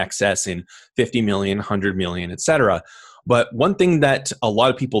excess in 50 million, 100 million, etc. But one thing that a lot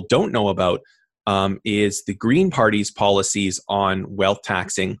of people don't know about is the Green Party's policies on wealth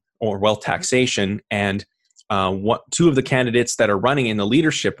taxing or wealth taxation. And two of the candidates that are running in the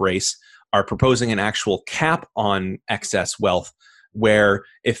leadership race are proposing an actual cap on excess wealth, where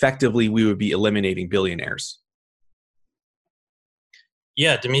effectively we would be eliminating billionaires.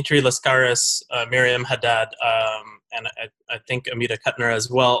 Yeah, Dimitri Lascaris, Miriam Haddad, and I think Amita Kutner as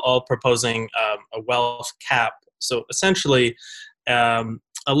well, all proposing a wealth cap. So essentially, a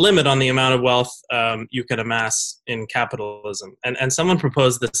limit on the amount of wealth you can amass in capitalism. And someone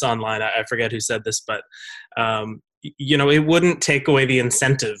proposed this online. I forget who said this, but it wouldn't take away the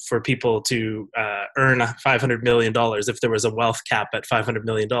incentive for people to earn $500 million if there was a wealth cap at $500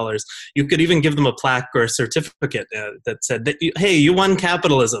 million. You could even give them a plaque or a certificate that said, hey, you won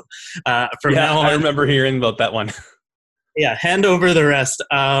capitalism. From now on. I remember hearing about that one. Yeah, hand over the rest.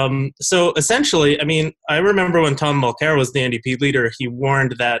 So essentially, I remember when Tom Mulcair was the NDP leader, he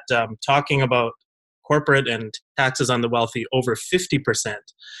warned that talking about corporate and taxes on the wealthy over 50%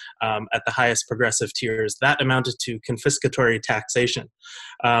 at the highest progressive tiers, that amounted to confiscatory taxation.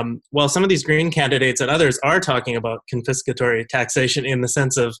 While some of these Green candidates and others are talking about confiscatory taxation in the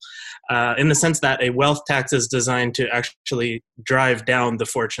sense that a wealth tax is designed to actually drive down the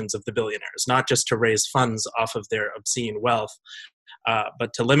fortunes of the billionaires, not just to raise funds off of their obscene wealth.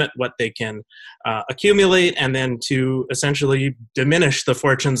 but to limit what they can accumulate, and then to essentially diminish the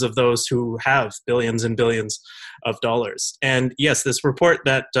fortunes of those who have billions and billions of dollars. And yes, this report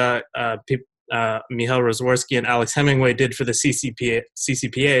that Michal Rozworski and Alex Hemingway did for the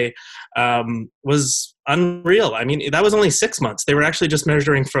CCPA was unreal. I mean, that was only 6 months. They were actually just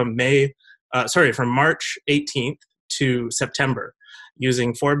measuring from March 18th to September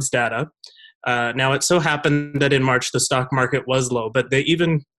using Forbes data. Now, it so happened that in March, the stock market was low, but they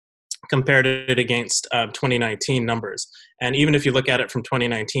even compared it against 2019 numbers. And even if you look at it from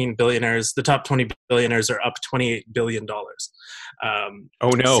 2019, the top 20 billionaires are up $28 billion. Oh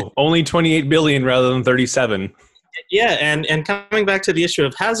no, only 28 billion rather than 37. Yeah, and coming back to the issue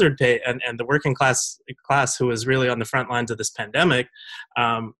of hazard pay and the working class who was really on the front lines of this pandemic,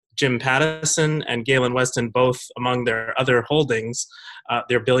 Jim Pattison and Galen Weston, both among their other holdings,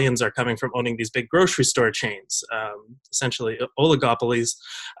 their billions are coming from owning these big grocery store chains, essentially oligopolies.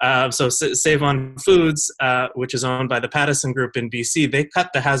 So Save On Foods, which is owned by the Pattison Group in BC, they cut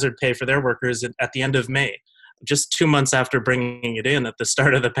the hazard pay for their workers at the end of May, just 2 months after bringing it in at the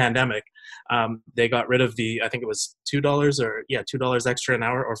start of the pandemic. They got rid of I think it was $2 extra an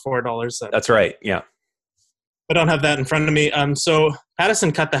hour, or $4. That's right, yeah. I don't have that in front of me. So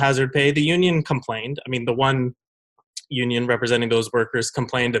Pattison cut the hazard pay. The union complained. I mean, the one union representing those workers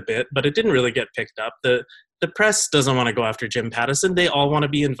complained a bit, but it didn't really get picked up. The press doesn't want to go after Jim Pattison. They all want to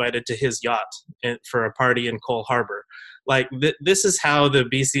be invited to his yacht for a party in Cole Harbour. Like, this is how the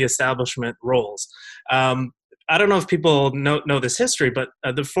BC establishment rolls. I don't know if people know this history, but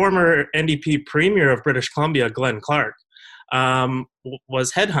the former NDP premier of British Columbia, Glenn Clark,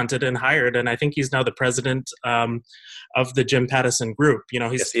 was headhunted and hired, and I think he's now the president of the Jim Pattison Group.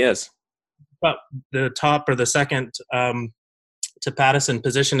 Yes, he is. But the top or the second to Pattison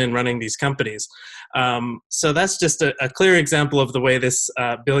position in running these companies. So that's just a clear example of the way this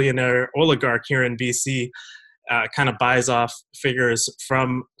billionaire oligarch here in BC kind of buys off figures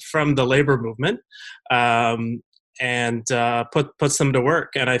from the labor movement and puts them to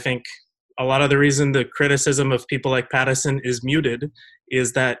work. And I think a lot of the reason the criticism of people like Pattison is muted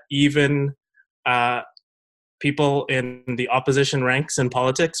is that even people in the opposition ranks in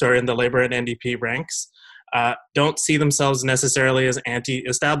politics or in the Labour and NDP ranks don't see themselves necessarily as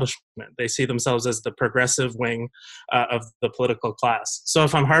anti-establishment. They see themselves as the progressive wing of the political class. So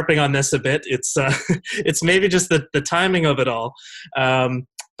if I'm harping on this a bit, it's maybe just the timing of it all.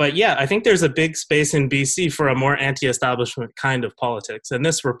 But yeah, I think there's a big space in BC for a more anti-establishment kind of politics. And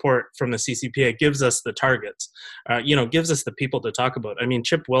this report from the CCPA gives us the targets, gives us the people to talk about. I mean,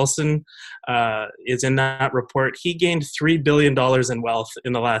 Chip Wilson is in that report. He gained $3 billion in wealth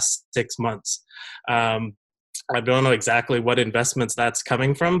in the last 6 months. I don't know exactly what investments that's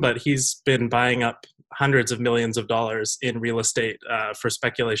coming from, but he's been buying up hundreds of millions of dollars in real estate for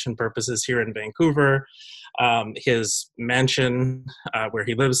speculation purposes here in Vancouver. His mansion, where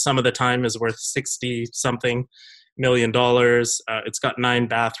he lives some of the time, is worth $60-something million. It's got 9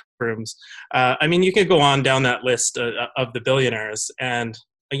 bathrooms. I mean, you could go on down that list of the billionaires. And,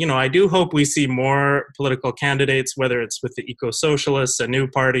 I do hope we see more political candidates, whether it's with the Eco-Socialists, a new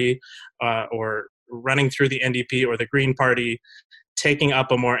party, or running through the NDP or the Green Party, taking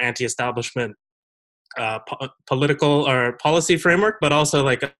up a more anti-establishment political or policy framework, but also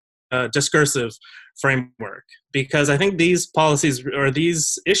like a discursive framework, because I think these policies or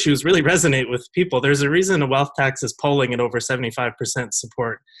these issues really resonate with people. There's a reason a wealth tax is polling at over 75%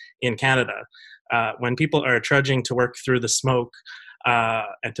 support in Canada. When people are trudging to work through the smoke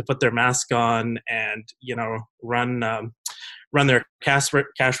and to put their mask on and run their cash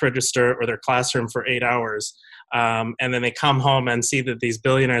register or their classroom for 8 hours, and then they come home and see that these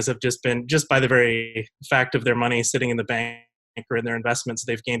billionaires have just by the very fact of their money sitting in the bank or in their investments,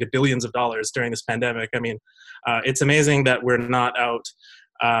 they've gained billions of dollars during this pandemic. I mean, it's amazing that we're not out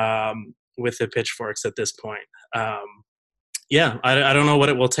with the pitchforks at this point. I don't know what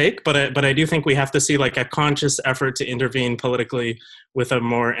it will take, but I do think we have to see like a conscious effort to intervene politically with a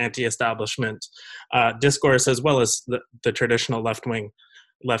more anti-establishment discourse, as well as the traditional left-wing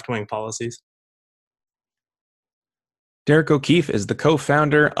policies. Derek O'Keefe is the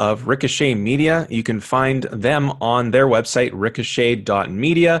co-founder of Ricochet Media. You can find them on their website,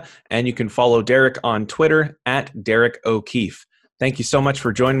 ricochet.media, and you can follow Derek on Twitter @Derek O'Keefe. Thank you so much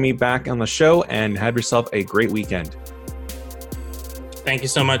for joining me back on the show, and have yourself a great weekend. Thank you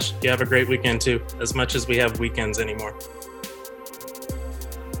so much. You have a great weekend too, as much as we have weekends anymore.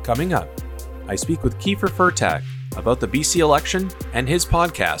 Coming up, I speak with Kiefer Furtak about the BC election and his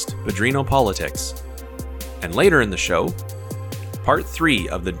podcast, Padrino Politics. And later in the show, part 3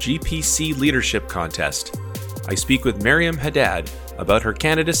 of the GPC Leadership Contest. I speak with Miriam Haddad about her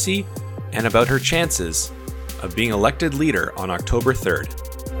candidacy and about her chances of being elected leader on October 3rd.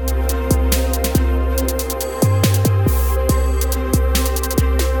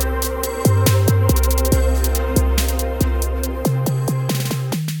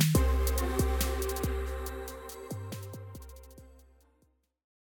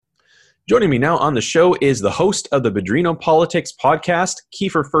 Joining me now on the show is the host of the Bedrino Politics podcast,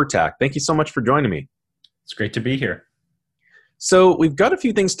 Kiefer Furtak. Thank you so much for joining me. It's great to be here. So we've got a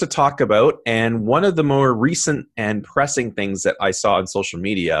few things to talk about, and one of the more recent and pressing things that I saw on social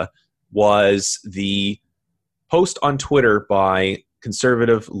media was the post on Twitter by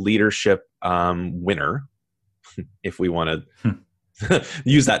conservative leadership winner, if we want to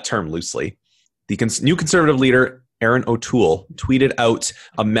use that term loosely. The new conservative leader, Erin O'Toole, tweeted out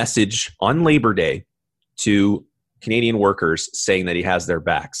a message on Labor Day to Canadian workers saying that he has their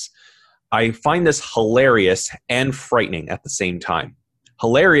backs. I find this hilarious and frightening at the same time.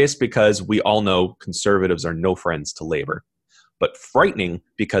 Hilarious because we all know conservatives are no friends to Labor, but frightening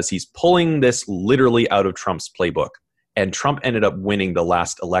because he's pulling this literally out of Trump's playbook, and Trump ended up winning the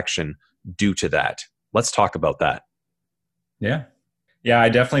last election due to that. Let's talk about that. Yeah, I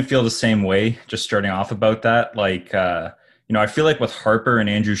definitely feel the same way, just starting off about that. I feel like with Harper and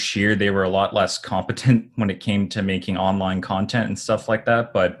Andrew Scheer, they were a lot less competent when it came to making online content and stuff like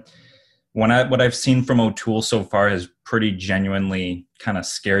that. But what I've seen from O'Toole so far has pretty genuinely kind of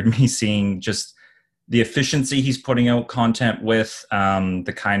scared me, seeing just the efficiency he's putting out content with,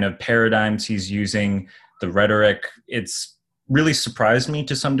 the kind of paradigms he's using, the rhetoric. It's really surprised me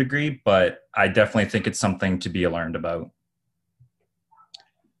to some degree, but I definitely think it's something to be learned about.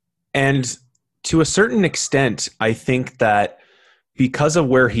 And to a certain extent, I think that because of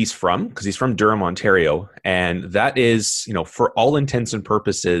where he's from, because he's from Durham, Ontario, and that is, for all intents and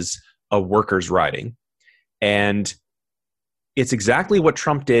purposes, a workers' riding. And it's exactly what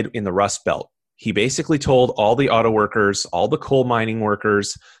Trump did in the Rust Belt. He basically told all the auto workers, all the coal mining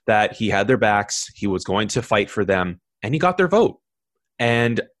workers that he had their backs, he was going to fight for them, and he got their vote.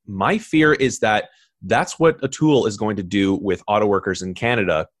 And my fear is that that's what O'Toole is going to do with auto workers in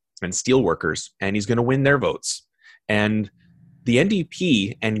Canada and steel workers, and he's going to win their votes. And the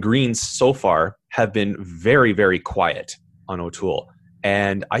NDP and Greens so far have been very, very quiet on O'Toole.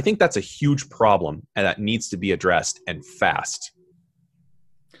 And I think that's a huge problem and that needs to be addressed, and fast.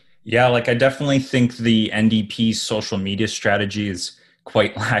 Yeah, I definitely think the NDP's social media strategy is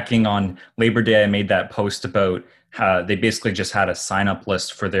quite lacking. On Labor Day, I made that post about how they basically just had a sign-up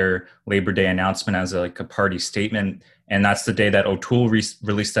list for their Labor Day announcement as a party statement. And that's the day that O'Toole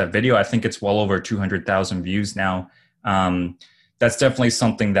released that video. I think it's well over 200,000 views now. That's definitely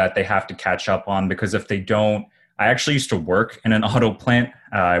something that they have to catch up on, because if they don't, I actually used to work in an auto plant.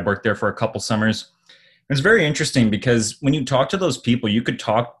 I worked there for a couple summers. It's very interesting because when you talk to those people, you could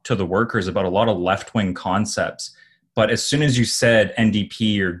talk to the workers about a lot of left-wing concepts. But as soon as you said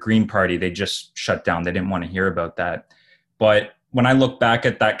NDP or Green Party, they just shut down. They didn't want to hear about that. But when I look back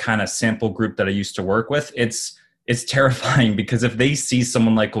at that kind of sample group that I used to work with, it's terrifying, because if they see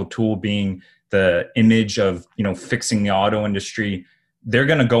someone like O'Toole being the image of, fixing the auto industry, they're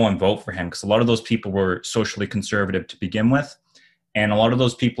going to go and vote for him, because a lot of those people were socially conservative to begin with. And a lot of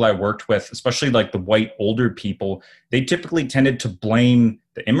those people I worked with, especially the white older people, they typically tended to blame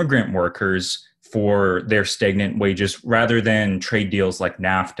the immigrant workers for their stagnant wages rather than trade deals like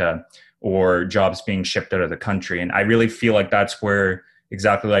NAFTA or jobs being shipped out of the country. And I really feel like that's where,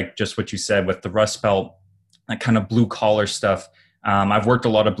 exactly like just what you said with the Rust Belt, that kind of blue collar stuff. I've worked a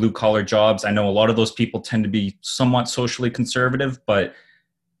lot of blue collar jobs. I know a lot of those people tend to be somewhat socially conservative, but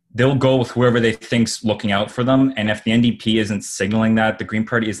they'll go with whoever they think's looking out for them. And if the NDP isn't signaling that, the Green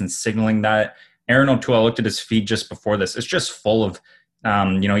Party isn't signaling that, Erin O'Toole, I looked at his feed just before this, it's just full of,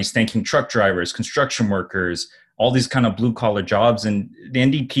 he's thanking truck drivers, construction workers, all these kind of blue collar jobs. And the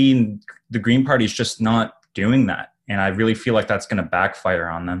NDP and the Green Party is just not doing that. And I really feel like that's going to backfire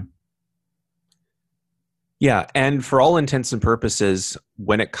on them. Yeah, and for all intents and purposes,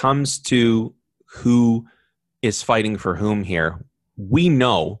 when it comes to who is fighting for whom here, we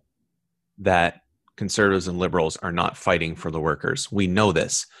know that conservatives and liberals are not fighting for the workers. We know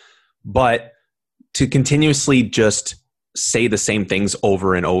this. But to continuously just say the same things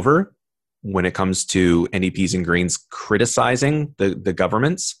over and over when it comes to NDPs and Greens criticizing the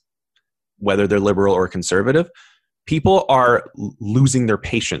governments, whether they're liberal or conservative, people are losing their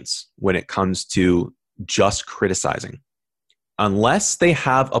patience when it comes to just criticizing. Unless they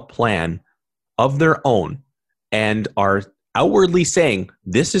have a plan of their own and are outwardly saying,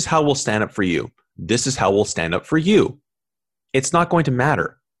 this is how we'll stand up for you, this is how we'll stand up for you, it's not going to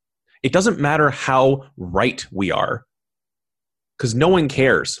matter. It doesn't matter how right we are. because no one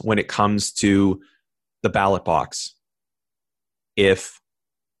cares when it comes to the ballot box if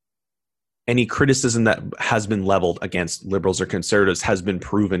any criticism that has been leveled against liberals or conservatives has been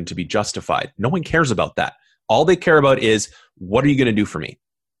proven to be justified. No one cares about that. All they care about is, what are you going to do for me?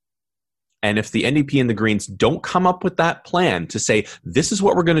 And if the NDP and the Greens don't come up with that plan to say, this is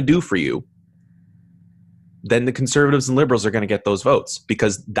what we're going to do for you, then the conservatives and liberals are going to get those votes,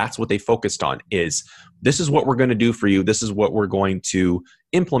 because that's what they focused on, is this is what we're going to do for you. This is what we're going to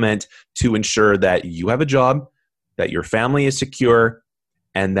implement to ensure that you have a job, that your family is secure,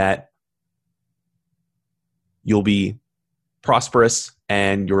 and that you'll be prosperous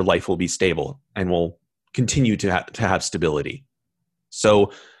and your life will be stable and will continue to have stability.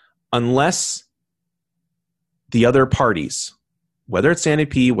 So unless the other parties, whether it's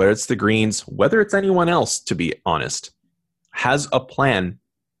NDP, whether it's the Greens, whether it's anyone else, to be honest, has a plan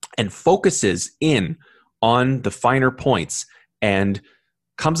and focuses in on the finer points and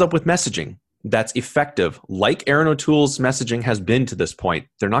comes up with messaging that's effective, like Aaron O'Toole's messaging has been to this point,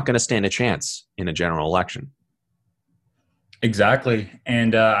 they're not going to stand a chance in a general election. Exactly.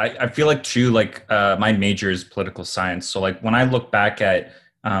 And I feel like too, like my major is political science. So like when I look back at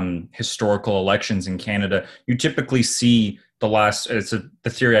historical elections in Canada, you typically see the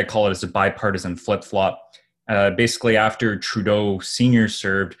theory I call it is a bipartisan flip-flop. Basically after Trudeau Sr.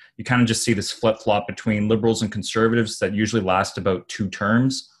 served, you kind of just see this flip-flop between liberals and conservatives that usually last about 2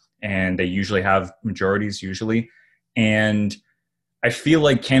 terms, and they usually have majorities usually. And I feel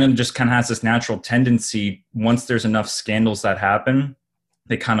like Canada just kind of has this natural tendency, once there's enough scandals that happen,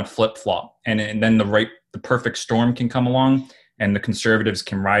 they kind of flip-flop. And then the perfect storm can come along and the conservatives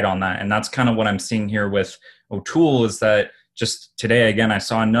can ride on that. And that's kind of what I'm seeing here with O'Toole, is that just today, again, I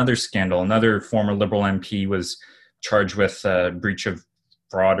saw another scandal. Another former Liberal MP was charged with breach of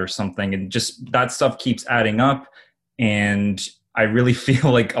fraud or something. And just that stuff keeps adding up. And I really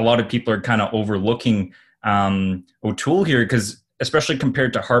feel like a lot of people are kind of overlooking O'Toole here, because especially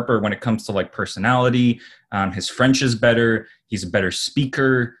compared to Harper when it comes to like personality, his French is better. He's a better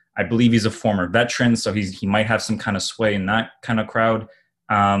speaker. I believe he's a former veteran, so he might have some kind of sway in that kind of crowd.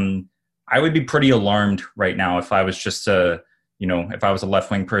 I would be pretty alarmed right now if I was just if I was a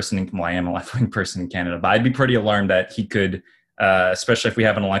left-wing person, well, I am a left-wing person in Canada, but I'd be pretty alarmed that he could, especially if we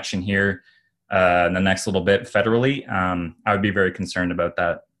have an election here in the next little bit federally, I would be very concerned about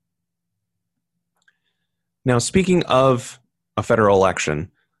that. Now, speaking of a federal election,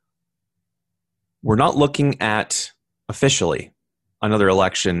 we're not looking at officially another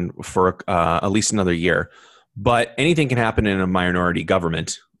election for at least another year, but anything can happen in a minority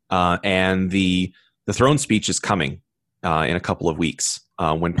government, and the throne speech is coming in a couple of weeks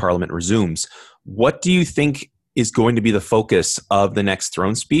when Parliament resumes. What do you think is going to be the focus of the next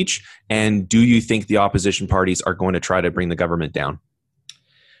throne speech, and do you think the opposition parties are going to try to bring the government down?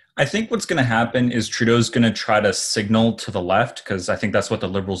 I think what's going to happen is Trudeau's going to try to signal to the left, because I think that's what the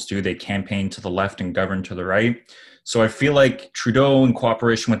Liberals do. They campaign to the left and govern to the right. So I feel like Trudeau, in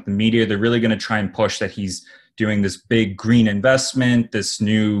cooperation with the media, they're really going to try and push that he's doing this big green investment, this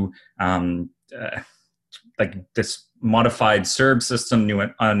new, this modified CERB system, new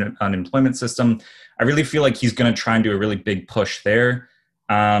unemployment system. I really feel like he's going to try and do a really big push there.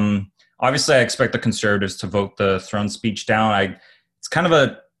 Obviously, I expect the Conservatives to vote the throne speech down.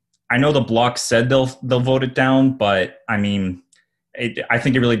 I know the Bloc said they'll vote it down, but I mean, I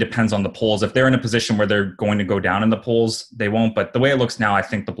think it really depends on the polls. If they're in a position where they're going to go down in the polls, they won't. But the way it looks now, I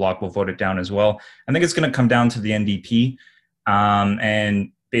think the Bloc will vote it down as well. I think it's going to come down to the NDP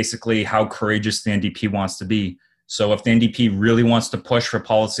and basically how courageous the NDP wants to be. So if the NDP really wants to push for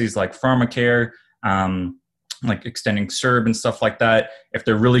policies like pharmacare, like extending CERB and stuff like that, if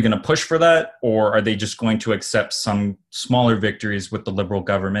they're really going to push for that, or are they just going to accept some smaller victories with the Liberal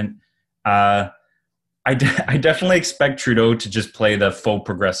government? I definitely expect Trudeau to just play the faux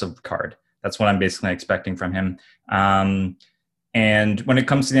progressive card. That's what I'm basically expecting from him. And when it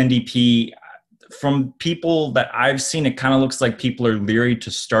comes to the NDP, from people that I've seen, it kind of looks like people are leery to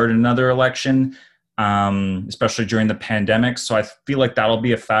start another election, especially during the pandemic. So I feel like that'll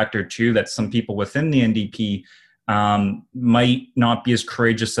be a factor too, that some people within the NDP might not be as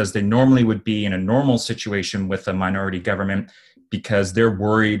courageous as they normally would be in a normal situation with a minority government, because they're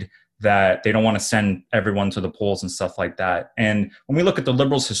worried that they don't want to send everyone to the polls and stuff like that. And when we look at the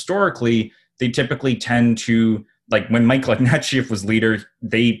Liberals historically, they typically tend to, like when Mike Ignatieff was leader,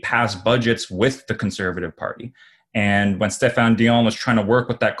 they passed budgets with the Conservative Party. And when Stéphane Dion was trying to work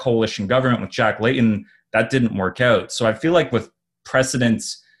with that coalition government with Jack Layton, that didn't work out. So I feel like with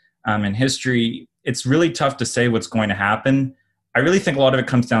precedents in history, it's really tough to say what's going to happen. I really think a lot of it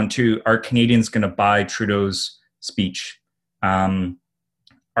comes down to, are Canadians going to buy Trudeau's speech?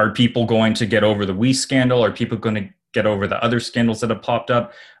 Are people going to get over the We scandal? Are people going to get over the other scandals that have popped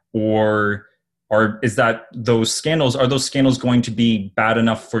up? Or is that those scandals, are those scandals going to be bad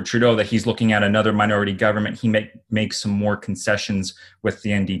enough for Trudeau that he's looking at another minority government? He may make some more concessions with the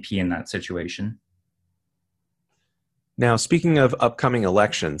NDP in that situation. Now, speaking of upcoming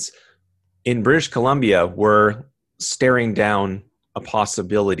elections, in British Columbia, we're staring down a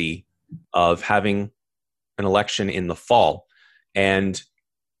possibility of having an election in the fall. And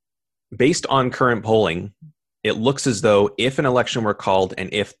based on current polling, it looks as though if an election were called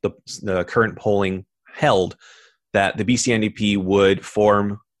and if the current polling held, that the BC NDP would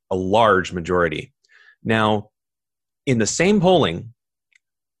form a large majority. Now, in the same polling,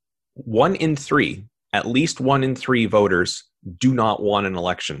 at least 1 in 3 voters do not want an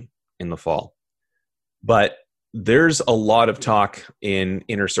election in the fall. But there's a lot of talk in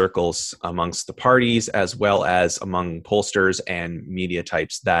inner circles amongst the parties as well as among pollsters and media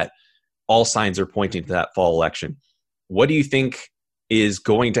types that all signs are pointing to that fall election. What do you think is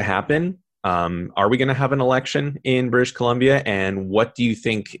going to happen? Are we going to have an election in British Columbia? And what do you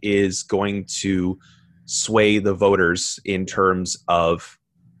think is going to sway the voters in terms of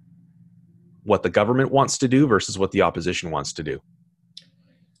what the government wants to do versus what the opposition wants to do?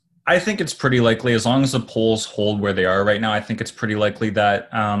 I think it's pretty likely, as long as the polls hold where they are right now, I think it's pretty likely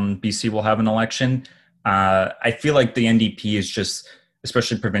that BC will have an election. I feel like the NDP is just,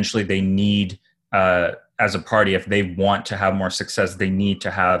 especially provincially, they need, as a party, if they want to have more success, they need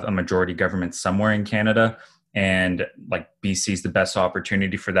to have a majority government somewhere in Canada. And like BC is the best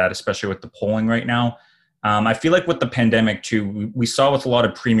opportunity for that, especially with the polling right now. I feel like with the pandemic too, we saw with a lot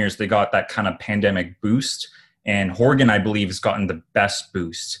of premiers, they got that kind of pandemic boost. And Horgan, I believe, has gotten the best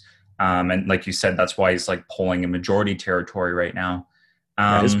boost. And like you said, that's why he's like polling in majority territory right now.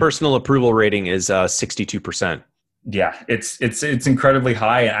 His personal approval rating is 62%. Yeah, it's incredibly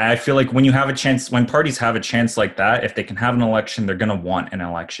high. And I feel like when you have a chance, when parties have a chance like that, if they can have an election, they're going to want an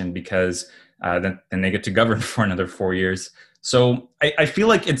election because then they get to govern for another 4 years. So I feel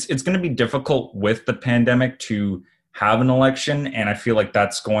like it's going to be difficult with the pandemic to have an election. And I feel like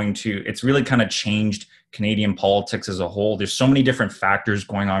it's really kind of changed Canadian politics as a whole. There's so many different factors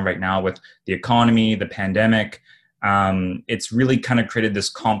going on right now with the economy, the pandemic. It's really kind of created this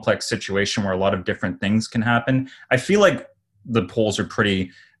complex situation where a lot of different things can happen. I feel like the polls are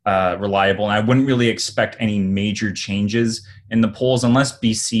pretty reliable, and I wouldn't really expect any major changes in the polls unless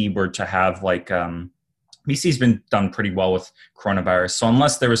BC were to have BC's been done pretty well with coronavirus. So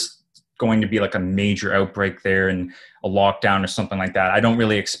unless there was going to be like a major outbreak there and a lockdown or something like that, I don't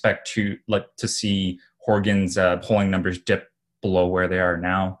really expect to see Horgan's polling numbers dip below where they are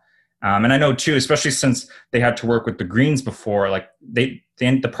now. And I know too, especially since they had to work with the Greens before, like the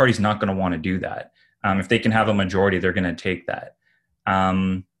party's not going to want to do that. If they can have a majority, they're going to take that.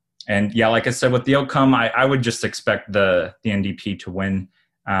 And yeah, like I said, with the outcome, I would just expect the NDP to win.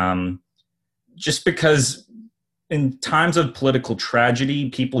 Just because in times of political tragedy,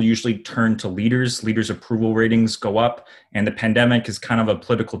 people usually turn to leaders. Leaders' approval ratings go up. And the pandemic is kind of a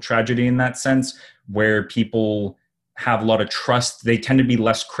political tragedy in that sense, where people have a lot of trust. They tend to be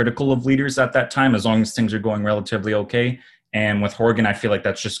less critical of leaders at that time, as long as things are going relatively okay. And with Horgan, I feel like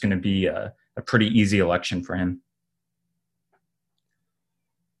that's just going to be a pretty easy election for him.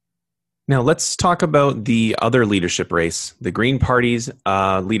 Now let's talk about the other leadership race. The Green Party's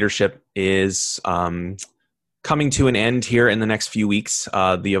leadership is coming to an end here in the next few weeks.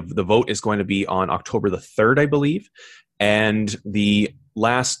 The vote is going to be on October the 3rd, I believe. And the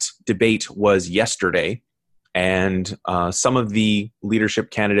last debate was yesterday. And some of the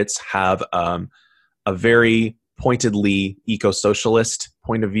leadership candidates have a very pointedly eco-socialist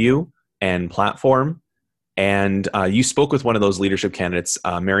point of view and platform. And you spoke with one of those leadership candidates,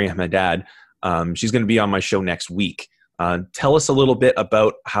 Maryam Haddad. She's going to be on my show next week. Tell us a little bit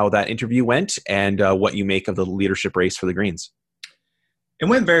about how that interview went and what you make of the leadership race for the Greens. It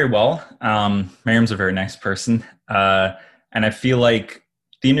went very well. Maryam's a very nice person. And I feel like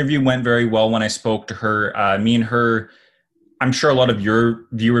the interview went very well when I spoke to her. Me and her, I'm sure a lot of your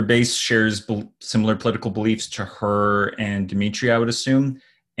viewer base shares similar political beliefs to her and Dimitri, I would assume.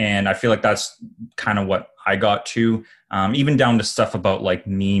 And I feel like that's kind of what I got to, even down to stuff about like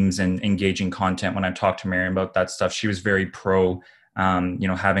memes and engaging content. When I talked to Maryam about that stuff, she was very pro,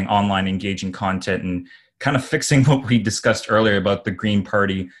 having online engaging content and kind of fixing what we discussed earlier about the Green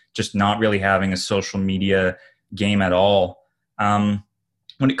Party, just not really having a social media game at all.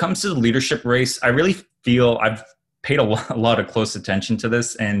 When it comes to the leadership race, I really feel I've paid a lot of close attention to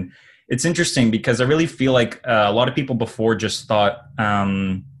this. And it's interesting because I really feel like a lot of people before just thought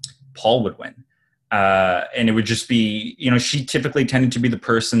Paul would win. And it would just be, she typically tended to be the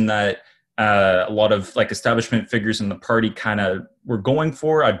person that a lot of like establishment figures in the party kind of were going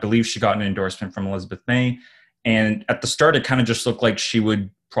for. I believe she got an endorsement from Elizabeth May. And at the start, it kind of just looked like she would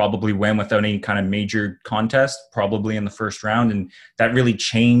probably win without any kind of major contest, probably in the first round. And that really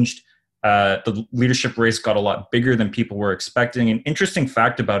changed. The leadership race got a lot bigger than people were expecting. An interesting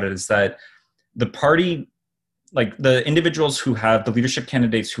fact about it is that the party, like the individuals who have, the leadership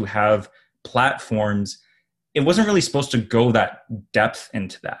candidates who have platforms, it wasn't really supposed to go that depth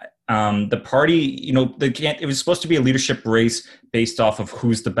into that. The party, it was supposed to be a leadership race based off of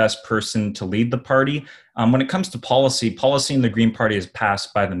who's the best person to lead the party. When it comes to policy in the Green Party is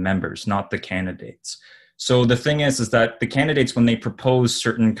passed by the members, not the candidates. So the thing is that the candidates, when they propose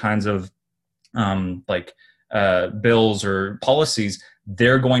certain kinds of bills or policies,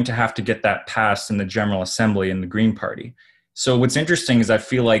 they're going to have to get that passed in the General Assembly in the Green Party. So what's interesting is I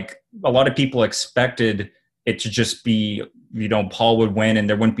feel like a lot of people expected it to just be, Paul would win and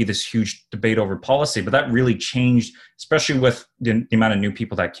there wouldn't be this huge debate over policy. But that really changed, especially with the amount of new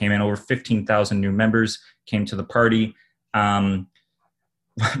people that came in. Over 15,000 new members came to the party.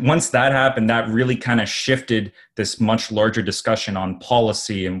 Once that happened, that really kind of shifted this much larger discussion on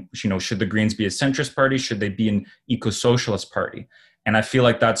policy and, should the Greens be a centrist party? Should they be an eco-socialist party? And I feel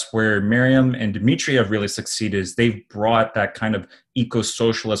like that's where Miriam and Dimitri have really succeeded, is they've brought that kind of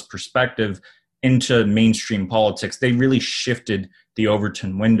eco-socialist perspective into mainstream politics. They really shifted the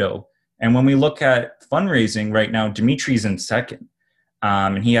Overton window. And when we look at fundraising right now, Dimitri's in second,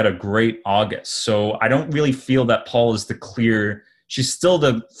 and he had a great August. So I don't really feel that Paul is the clear. She's still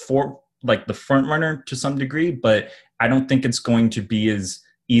the front runner to some degree, but I don't think it's going to be as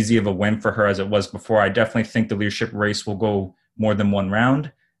easy of a win for her as it was before. I definitely think the leadership race will go more than one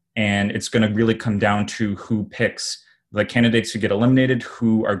round, and it's going to really come down to who picks the candidates who get eliminated,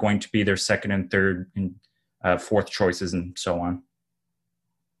 who are going to be their second and third and fourth choices, and so on.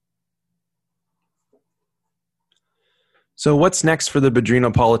 So what's next for the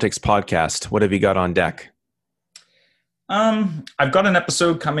Bedrino Politics podcast? What have you got on deck? I've got an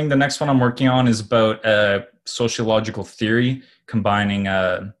episode coming. The next one I'm working on is about sociological theory, combining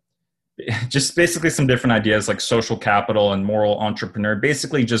just basically some different ideas like social capital and moral entrepreneur.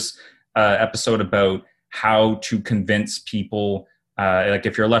 Basically just an episode about how to convince people, like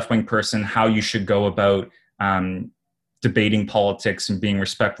if you're a left-wing person, how you should go about debating politics and being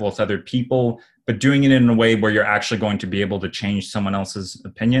respectful with other people, but doing it in a way where you're actually going to be able to change someone else's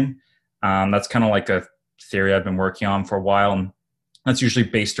opinion. That's kind of like a theory I've been working on for a while. And that's usually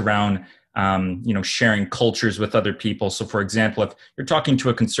based around, sharing cultures with other people. So for example, if you're talking to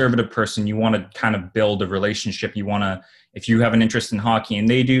a conservative person, you want to kind of build a relationship. If you have an interest in hockey and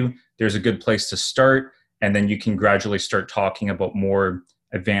they do, there's a good place to start. And then you can gradually start talking about more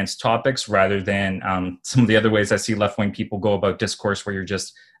advanced topics rather than some of the other ways I see left-wing people go about discourse where you're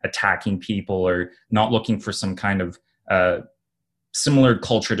just attacking people or not looking for some kind of similar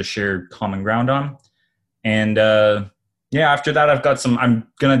culture to share common ground on. And after that, I'm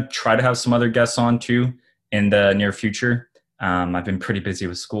going to try to have some other guests on too in the near future. I've been pretty busy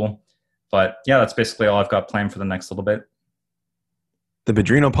with school, but yeah, that's basically all I've got planned for the next little bit. The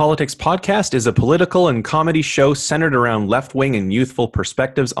Bedrino Politics podcast is a political and comedy show centered around left-wing and youthful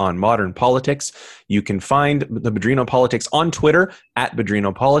perspectives on modern politics. You can find the Bedrino Politics on Twitter at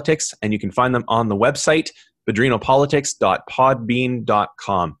Bedrino Politics, and you can find them on the website,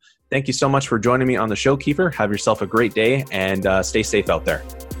 bedrinopolitics.podbean.com. Thank you so much for joining me on the show, Kiefer. Have yourself a great day and stay safe out there.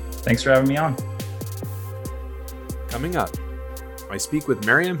 Thanks for having me on. Coming up, I speak with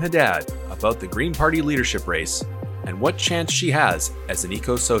Miriam Haddad about the Green Party leadership race and what chance she has as an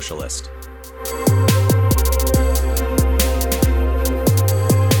eco-socialist.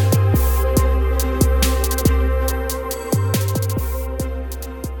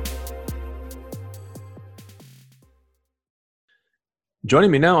 Joining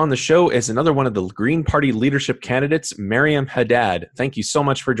me now on the show is another one of the Green Party leadership candidates, Miriam Haddad. Thank you so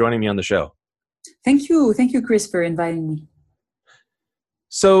much for joining me on the show. Thank you. Thank you, Chris, for inviting me.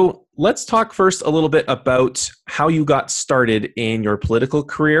 So let's talk first a little bit about how you got started in your political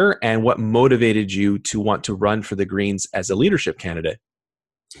career and what motivated you to want to run for the Greens as a leadership candidate.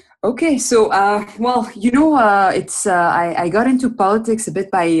 Okay, so I got into politics a bit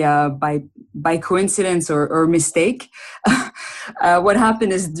by coincidence or mistake. What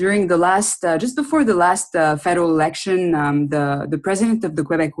happened is during the last, just before the last federal election, the president of the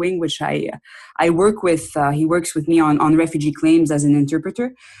Quebec wing, which I work with, he works with me on refugee claims as an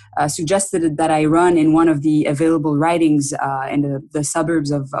interpreter, suggested that I run in one of the available ridings in the suburbs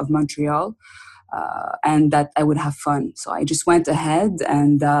of Montreal. And that I would have fun. So I just went ahead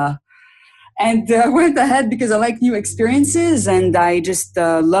and went ahead because I like new experiences, and I just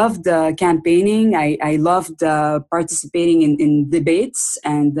loved campaigning. I loved participating in debates,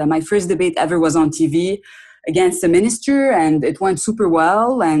 and my first debate ever was on TV against a minister, and it went super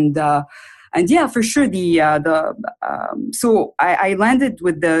well. And yeah, for sure. So I landed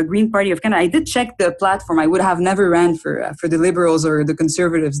with the Green Party of Canada. I did check the platform. I would have never ran for the Liberals or the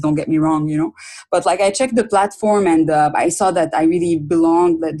Conservatives. Don't get me wrong, But like I checked the platform, and I saw that I really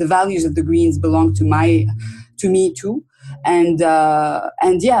belonged. That the values of the Greens belong to me too. And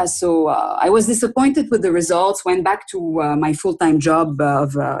yeah, so I was disappointed with the results. Went back to my full-time job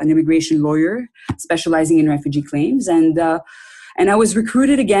of an immigration lawyer, specializing in refugee claims, and I was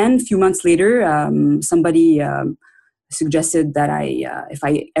recruited again a few months later. Somebody suggested that if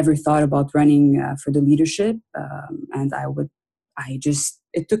I ever thought about running for the leadership, and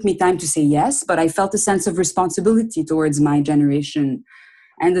it took me time to say yes, but I felt a sense of responsibility towards my generation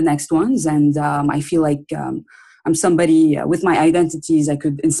and the next ones. And I feel like I'm somebody with my identities. I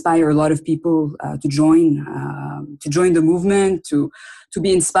could inspire a lot of people to join the movement, to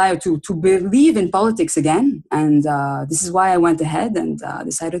be inspired, to believe in politics again. And this is why I went ahead and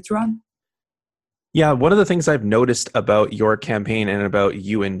decided to run. Yeah, one of the things I've noticed about your campaign and about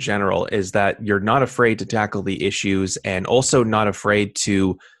you in general is that you're not afraid to tackle the issues, and also not afraid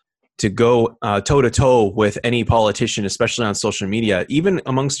to go toe-to-toe with any politician, especially on social media, even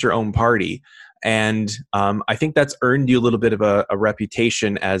amongst your own party. And I think that's earned you a little bit of a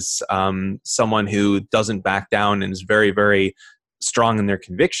reputation as someone who doesn't back down and is very, very strong in their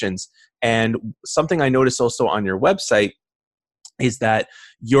convictions. And something I noticed also on your website is that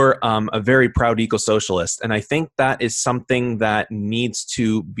you're a very proud eco-socialist. And I think that is something that needs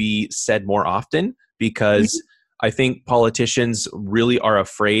to be said more often, because I think politicians really are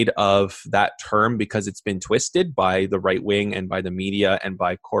afraid of that term because it's been twisted by the right wing and by the media and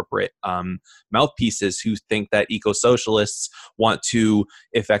by corporate mouthpieces who think that eco-socialists want to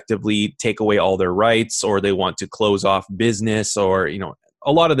effectively take away all their rights, or they want to close off business, or,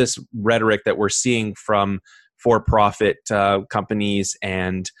 a lot of this rhetoric that we're seeing from for-profit companies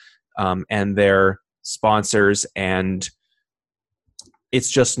and their sponsors. And it's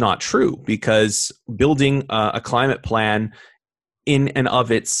just not true, because building a climate plan in and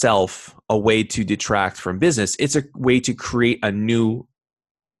of itself a way to detract from business. It's a way to create a new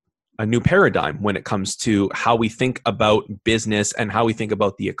paradigm when it comes to how we think about business and how we think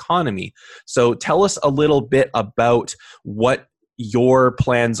about the economy. So tell us a little bit about what your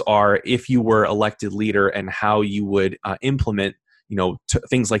plans are if you were elected leader, and how you would implement,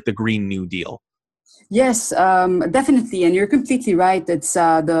 things like the Green New Deal. Yes, definitely, and you're completely right. It's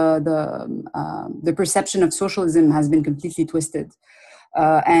the perception of socialism has been completely twisted,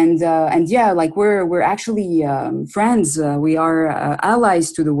 and yeah, like we're actually friends. We are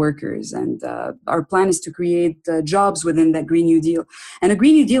allies to the workers, and our plan is to create jobs within that Green New Deal. And a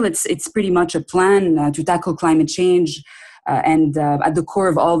Green New Deal, it's pretty much a plan to tackle climate change. And at the core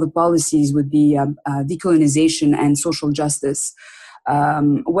of all the policies would be decolonization and social justice.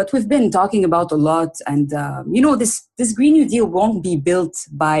 What we've been talking about a lot, and this Green New Deal won't be built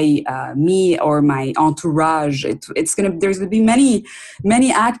by me or my entourage. There's going to be many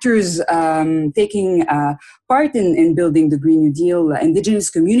actors taking part in building the Green New Deal. Indigenous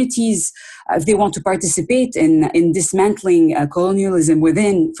communities, if they want to participate in dismantling colonialism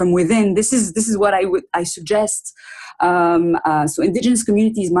from within, this is what I suggest. So Indigenous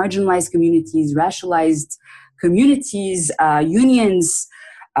communities, marginalized communities, racialized communities, unions,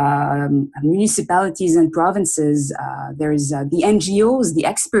 municipalities and provinces. There's the NGOs, the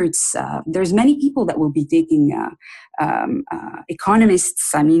experts. There's many people that will be taking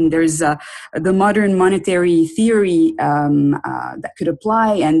economists. I mean, there's the modern monetary theory that could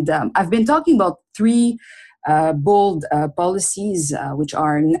apply. And I've been talking about three bold policies, which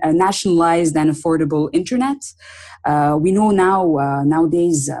are a nationalized and affordable internet. We know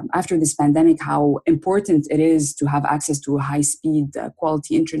nowadays, after this pandemic, how important it is to have access to a high-speed,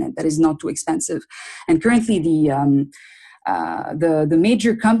 quality internet that is not too expensive. And currently, the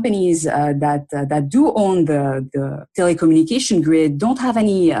major companies that do own the telecommunication grid don't have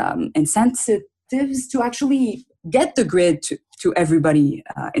any incentives to actually get the grid to everybody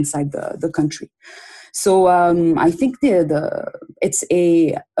inside the country. So I think it's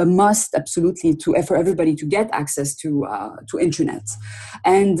a must, absolutely, for everybody to get access to internet.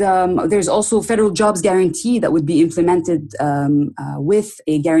 And there's also federal jobs guarantee that would be implemented with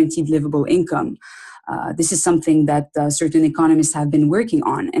a guaranteed livable income. This is something that certain economists have been working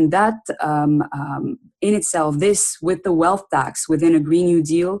on, and that in itself, this with the wealth tax within a Green New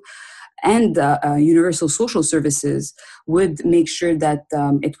Deal, and universal social services would make sure that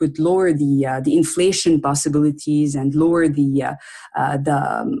it would lower the inflation possibilities and lower the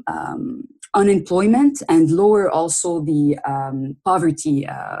unemployment and lower also the poverty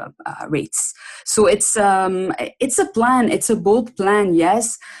rates. So it's a plan. It's a bold plan,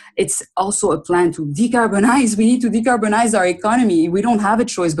 yes. It's also a plan to decarbonize. We need to decarbonize our economy. We don't have a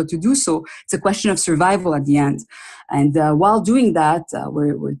choice but to do so. It's a question of survival at the end. And while doing that,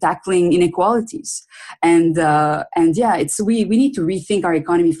 we're tackling inequalities. And yeah, we need to rethink our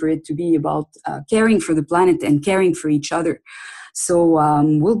economy for it to be about caring for the planet and caring for each other. So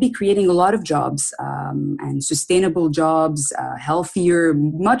we'll be creating a lot of jobs and sustainable jobs, healthier,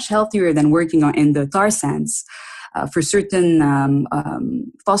 much healthier than working in the tar sands. For certain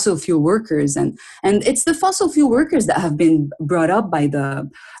fossil fuel workers. And it's the fossil fuel workers that have been brought up by the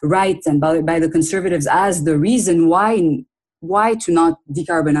right and by the conservatives as the reason why to not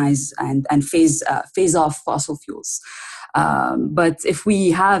decarbonize and phase off fossil fuels. But if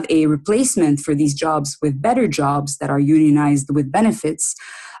we have a replacement for these jobs with better jobs that are unionized with benefits,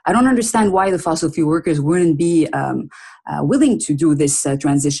 I don't understand why the fossil fuel workers wouldn't be willing to do this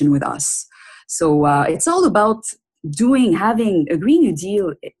transition with us. So it's all about having a Green New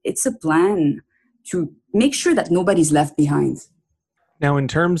Deal. It's a plan to make sure that nobody's left behind. Now, in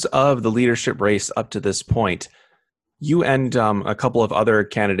terms of the leadership race up to this point, you and a couple of other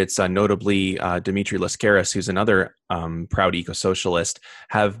candidates, notably Dimitri Lascaris, who's another proud eco-socialist,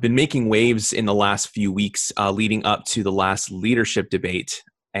 have been making waves in the last few weeks leading up to the last leadership debate.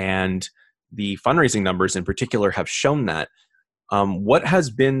 And the fundraising numbers in particular have shown that. What has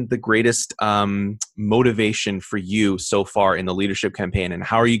been the greatest motivation for you so far in the leadership campaign, and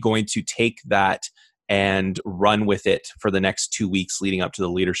how are you going to take that and run with it for the next 2 weeks leading up to the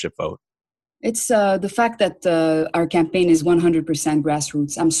leadership vote? It's the fact that our campaign is 100%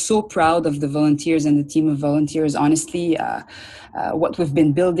 grassroots. I'm so proud of the volunteers and the team of volunteers. Honestly, what we've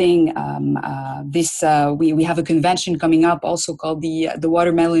been building. We have a convention coming up, also called the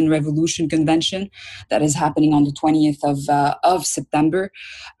Watermelon Revolution Convention, that is happening on the 20th of September.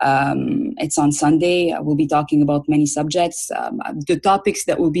 It's on Sunday. We'll be talking about many subjects. The topics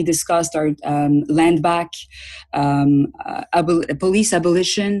that will be discussed are land back, police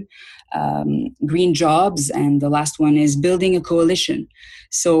abolition, green jobs, and the last one is building a coalition.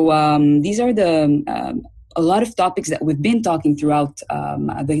 So these are a lot of topics that we've been talking throughout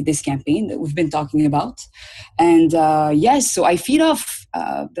this campaign, that we've been talking about. And yes, so I feed off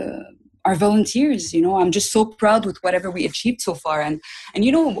our volunteers. I'm just so proud with whatever we achieved so far. And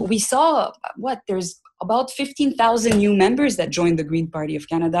we saw there's about 15,000 new members that joined the Green Party of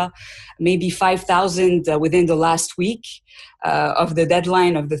Canada, maybe 5,000 within the last week of the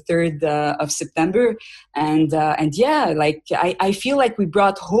deadline of the 3rd of September. And yeah, I feel like we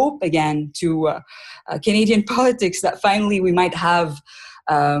brought hope again to Canadian politics, that finally we might have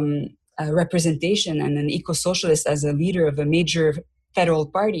a representation and an eco-socialist as a leader of a major federal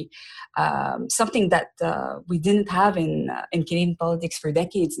party, something that we didn't have in Canadian politics for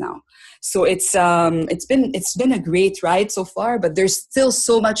decades now. So it's been a great ride so far, but there's still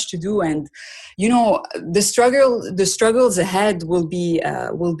so much to do. And the struggles ahead will be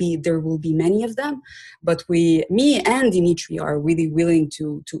many of them. But me and Dimitri are really willing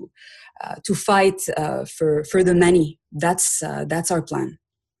to fight for the many. That's our plan.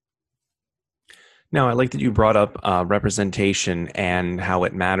 Now, I like that you brought up representation and how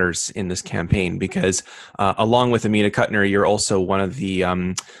it matters in this campaign, because along with Amita Kuttner, you're also one of the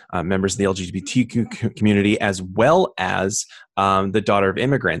members of the LGBTQ community, as well as the daughter of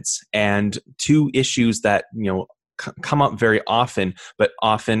immigrants. And two issues that come up very often, but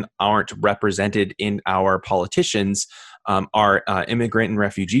often aren't represented in our politicians, are immigrant and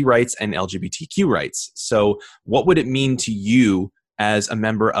refugee rights and LGBTQ rights. So what would it mean to you as a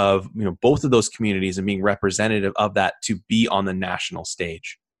member of both of those communities and being representative of that to be on the national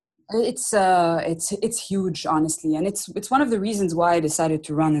stage? It's huge, honestly, and it's one of the reasons why I decided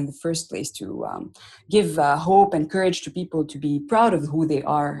to run in the first place, to give hope and courage to people to be proud of who they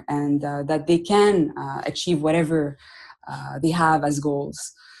are, and that they can achieve whatever they have as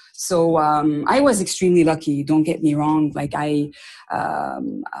goals. So I was extremely lucky. Don't get me wrong.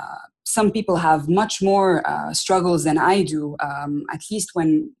 Some people have much more struggles than I do, at least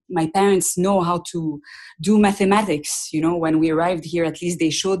when my parents know how to do mathematics. When we arrived here, at least they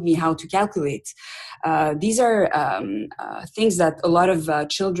showed me how to calculate. These are things that a lot of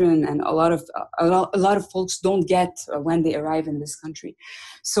children and a lot of folks don't get when they arrive in this country.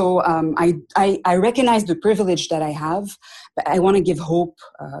 So I recognize the privilege that I have, but I want to give hope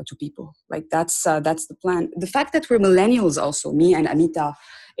to people. That's the plan. The fact that we're millennials, also me and Amita,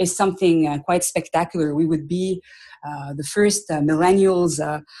 is something quite spectacular. We would be the first millennials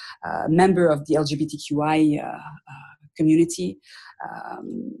member of the LGBTQI community.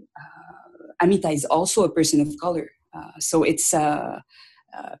 Amita is also a person of color, so it's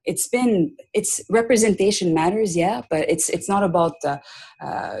representation matters, yeah, but it's not about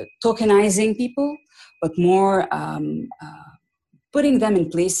tokenizing people, but more putting them in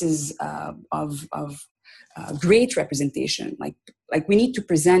places of great representation. Like we need to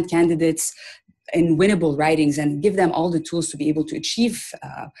present candidates in winnable ridings and give them all the tools to be able to achieve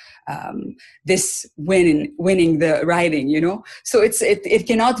this winning the riding, you know. So it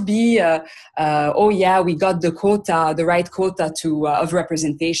cannot be oh yeah, we got the right quota of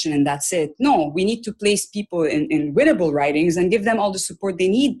representation and that's it. No, we need to place people in winnable ridings and give them all the support they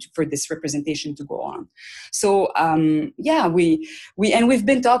need for this representation to go on. So yeah, we've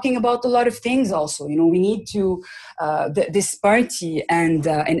been talking about a lot of things also. You know, we need to this party and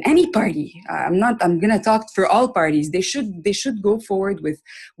any party. I'm going to talk for all parties. They should go forward with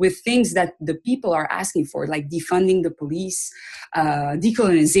things that the people are asking for, like defunding the police,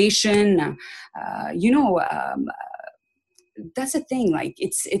 decolonization. That's a thing. Like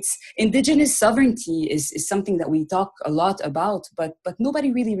it's indigenous sovereignty is something that we talk a lot about, but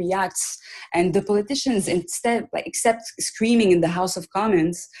nobody really reacts. And the politicians instead, except screaming in the House of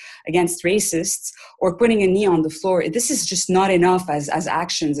Commons against racists or putting a knee on the floor, this is just not enough as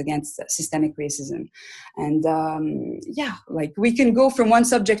actions against systemic racism. And yeah, like we can go from one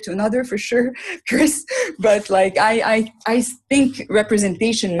subject to another for sure, Chris. But like I think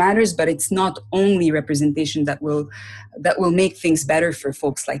representation matters, but it's not only representation that will make things better for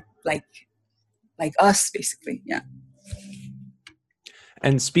folks like us, basically. Yeah.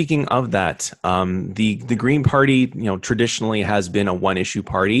 And speaking of that, the Green Party, traditionally has been a one-issue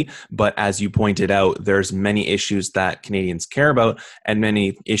party, but as you pointed out, there's many issues that Canadians care about and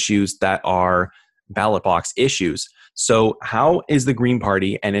many issues that are ballot box issues. So how is the Green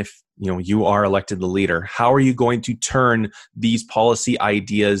Party, and if you are elected the leader, how are you going to turn these policy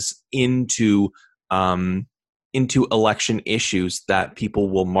ideas into election issues that people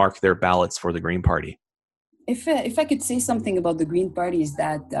will mark their ballots for the Green Party? If I could say something about the Green Party is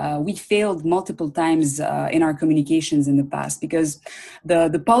that we failed multiple times in our communications in the past, because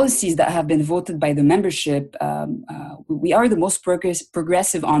the policies that have been voted by the membership, we are the most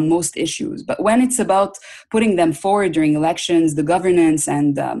progressive on most issues. But when it's about putting them forward during elections, the governance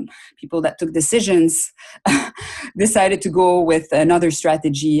and people that took decisions decided to go with another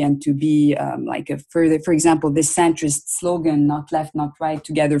strategy and to be for example, this centrist slogan, not left, not right,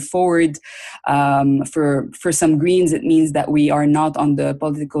 together forward, for some Greens, it means that we are not on the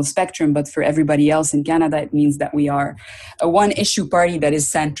political spectrum, but for everybody else in Canada, it means that we are a one-issue party that is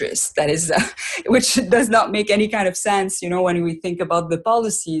centrist, that is, which does not make any kind of sense, when we think about the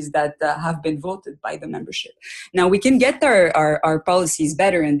policies that have been voted by the membership. Now, we can get our policies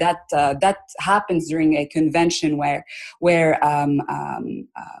better, and that happens during a convention where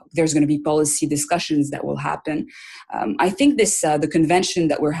there's going to be policy discussions that will happen. I think the convention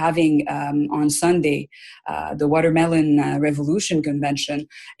that we're having on Sunday, the Watermelon Revolution Convention,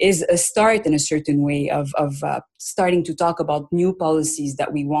 is a start in a certain way of starting to talk about new policies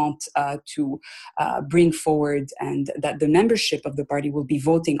that we want to bring forward and that the membership of the party will be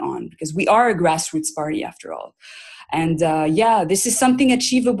voting on, because we are a grassroots party after all. And this is something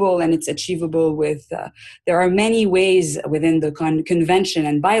achievable, and it's achievable with, there are many ways within the convention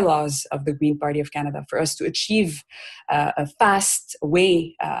and bylaws of the Green Party of Canada for us to achieve a fast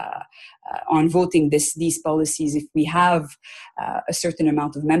way on voting these policies if we have a certain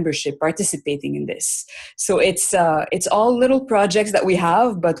amount of membership participating in this. So it's all little projects that we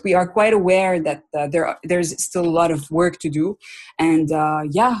have, but we are quite aware that there's still a lot of work to do. And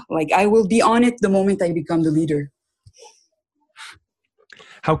I will be on it the moment I become the leader.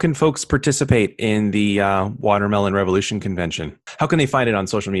 How can folks participate in the Watermelon Revolution Convention? How can they find it on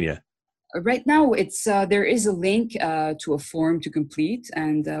social media? Right now, there is a link to a form to complete,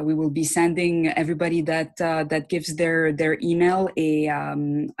 and we will be sending everybody that gives their email a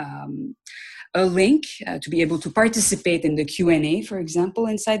link to be able to participate in the Q&A, for example,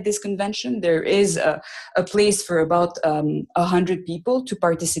 inside this convention. There is a place for about 100 people to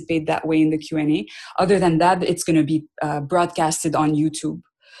participate that way in the Q&A. Other than that, it's going to be broadcasted on YouTube.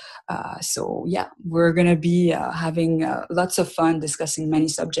 We're going to be having lots of fun discussing many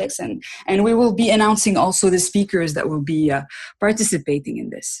subjects, and we will be announcing also the speakers that will be participating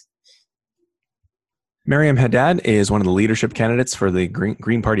in this. Miriam Haddad is one of the leadership candidates for the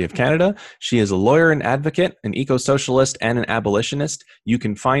Green Party of Canada. She is a lawyer and advocate, an eco-socialist, and an abolitionist. You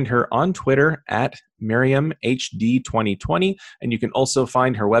can find her on Twitter at MiriamHD2020, and you can also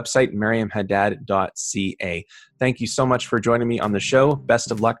find her website, miriamhaddad.ca. Thank you so much for joining me on the show. Best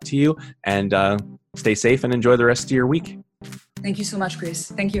of luck to you, and stay safe and enjoy the rest of your week. Thank you so much,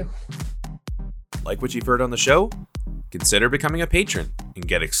 Chris. Thank you. Like what you've heard on the show? Consider becoming a patron and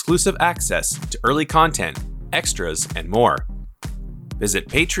get exclusive access to early content, extras, and more. Visit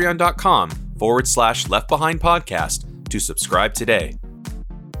patreon.com/Left Behind Podcast to subscribe today.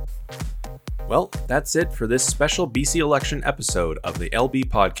 Well, that's it for this special BC election episode of the LB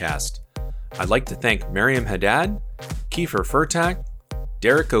Podcast. I'd like to thank Miriam Haddad, Kiefer Furtak,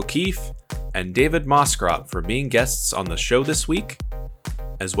 Derek O'Keefe, and David Moskrop for being guests on the show this week,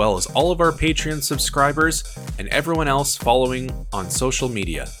 as well as all of our Patreon subscribers and everyone else following on social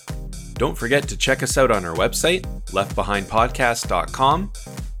media. Don't forget to check us out on our website, leftbehindpodcast.com,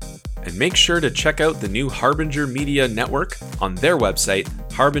 and make sure to check out the new Harbinger Media Network on their website,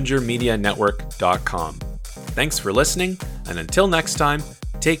 harbingermedianetwork.com. Thanks for listening, and until next time,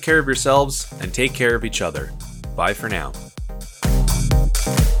 take care of yourselves and take care of each other. Bye for now.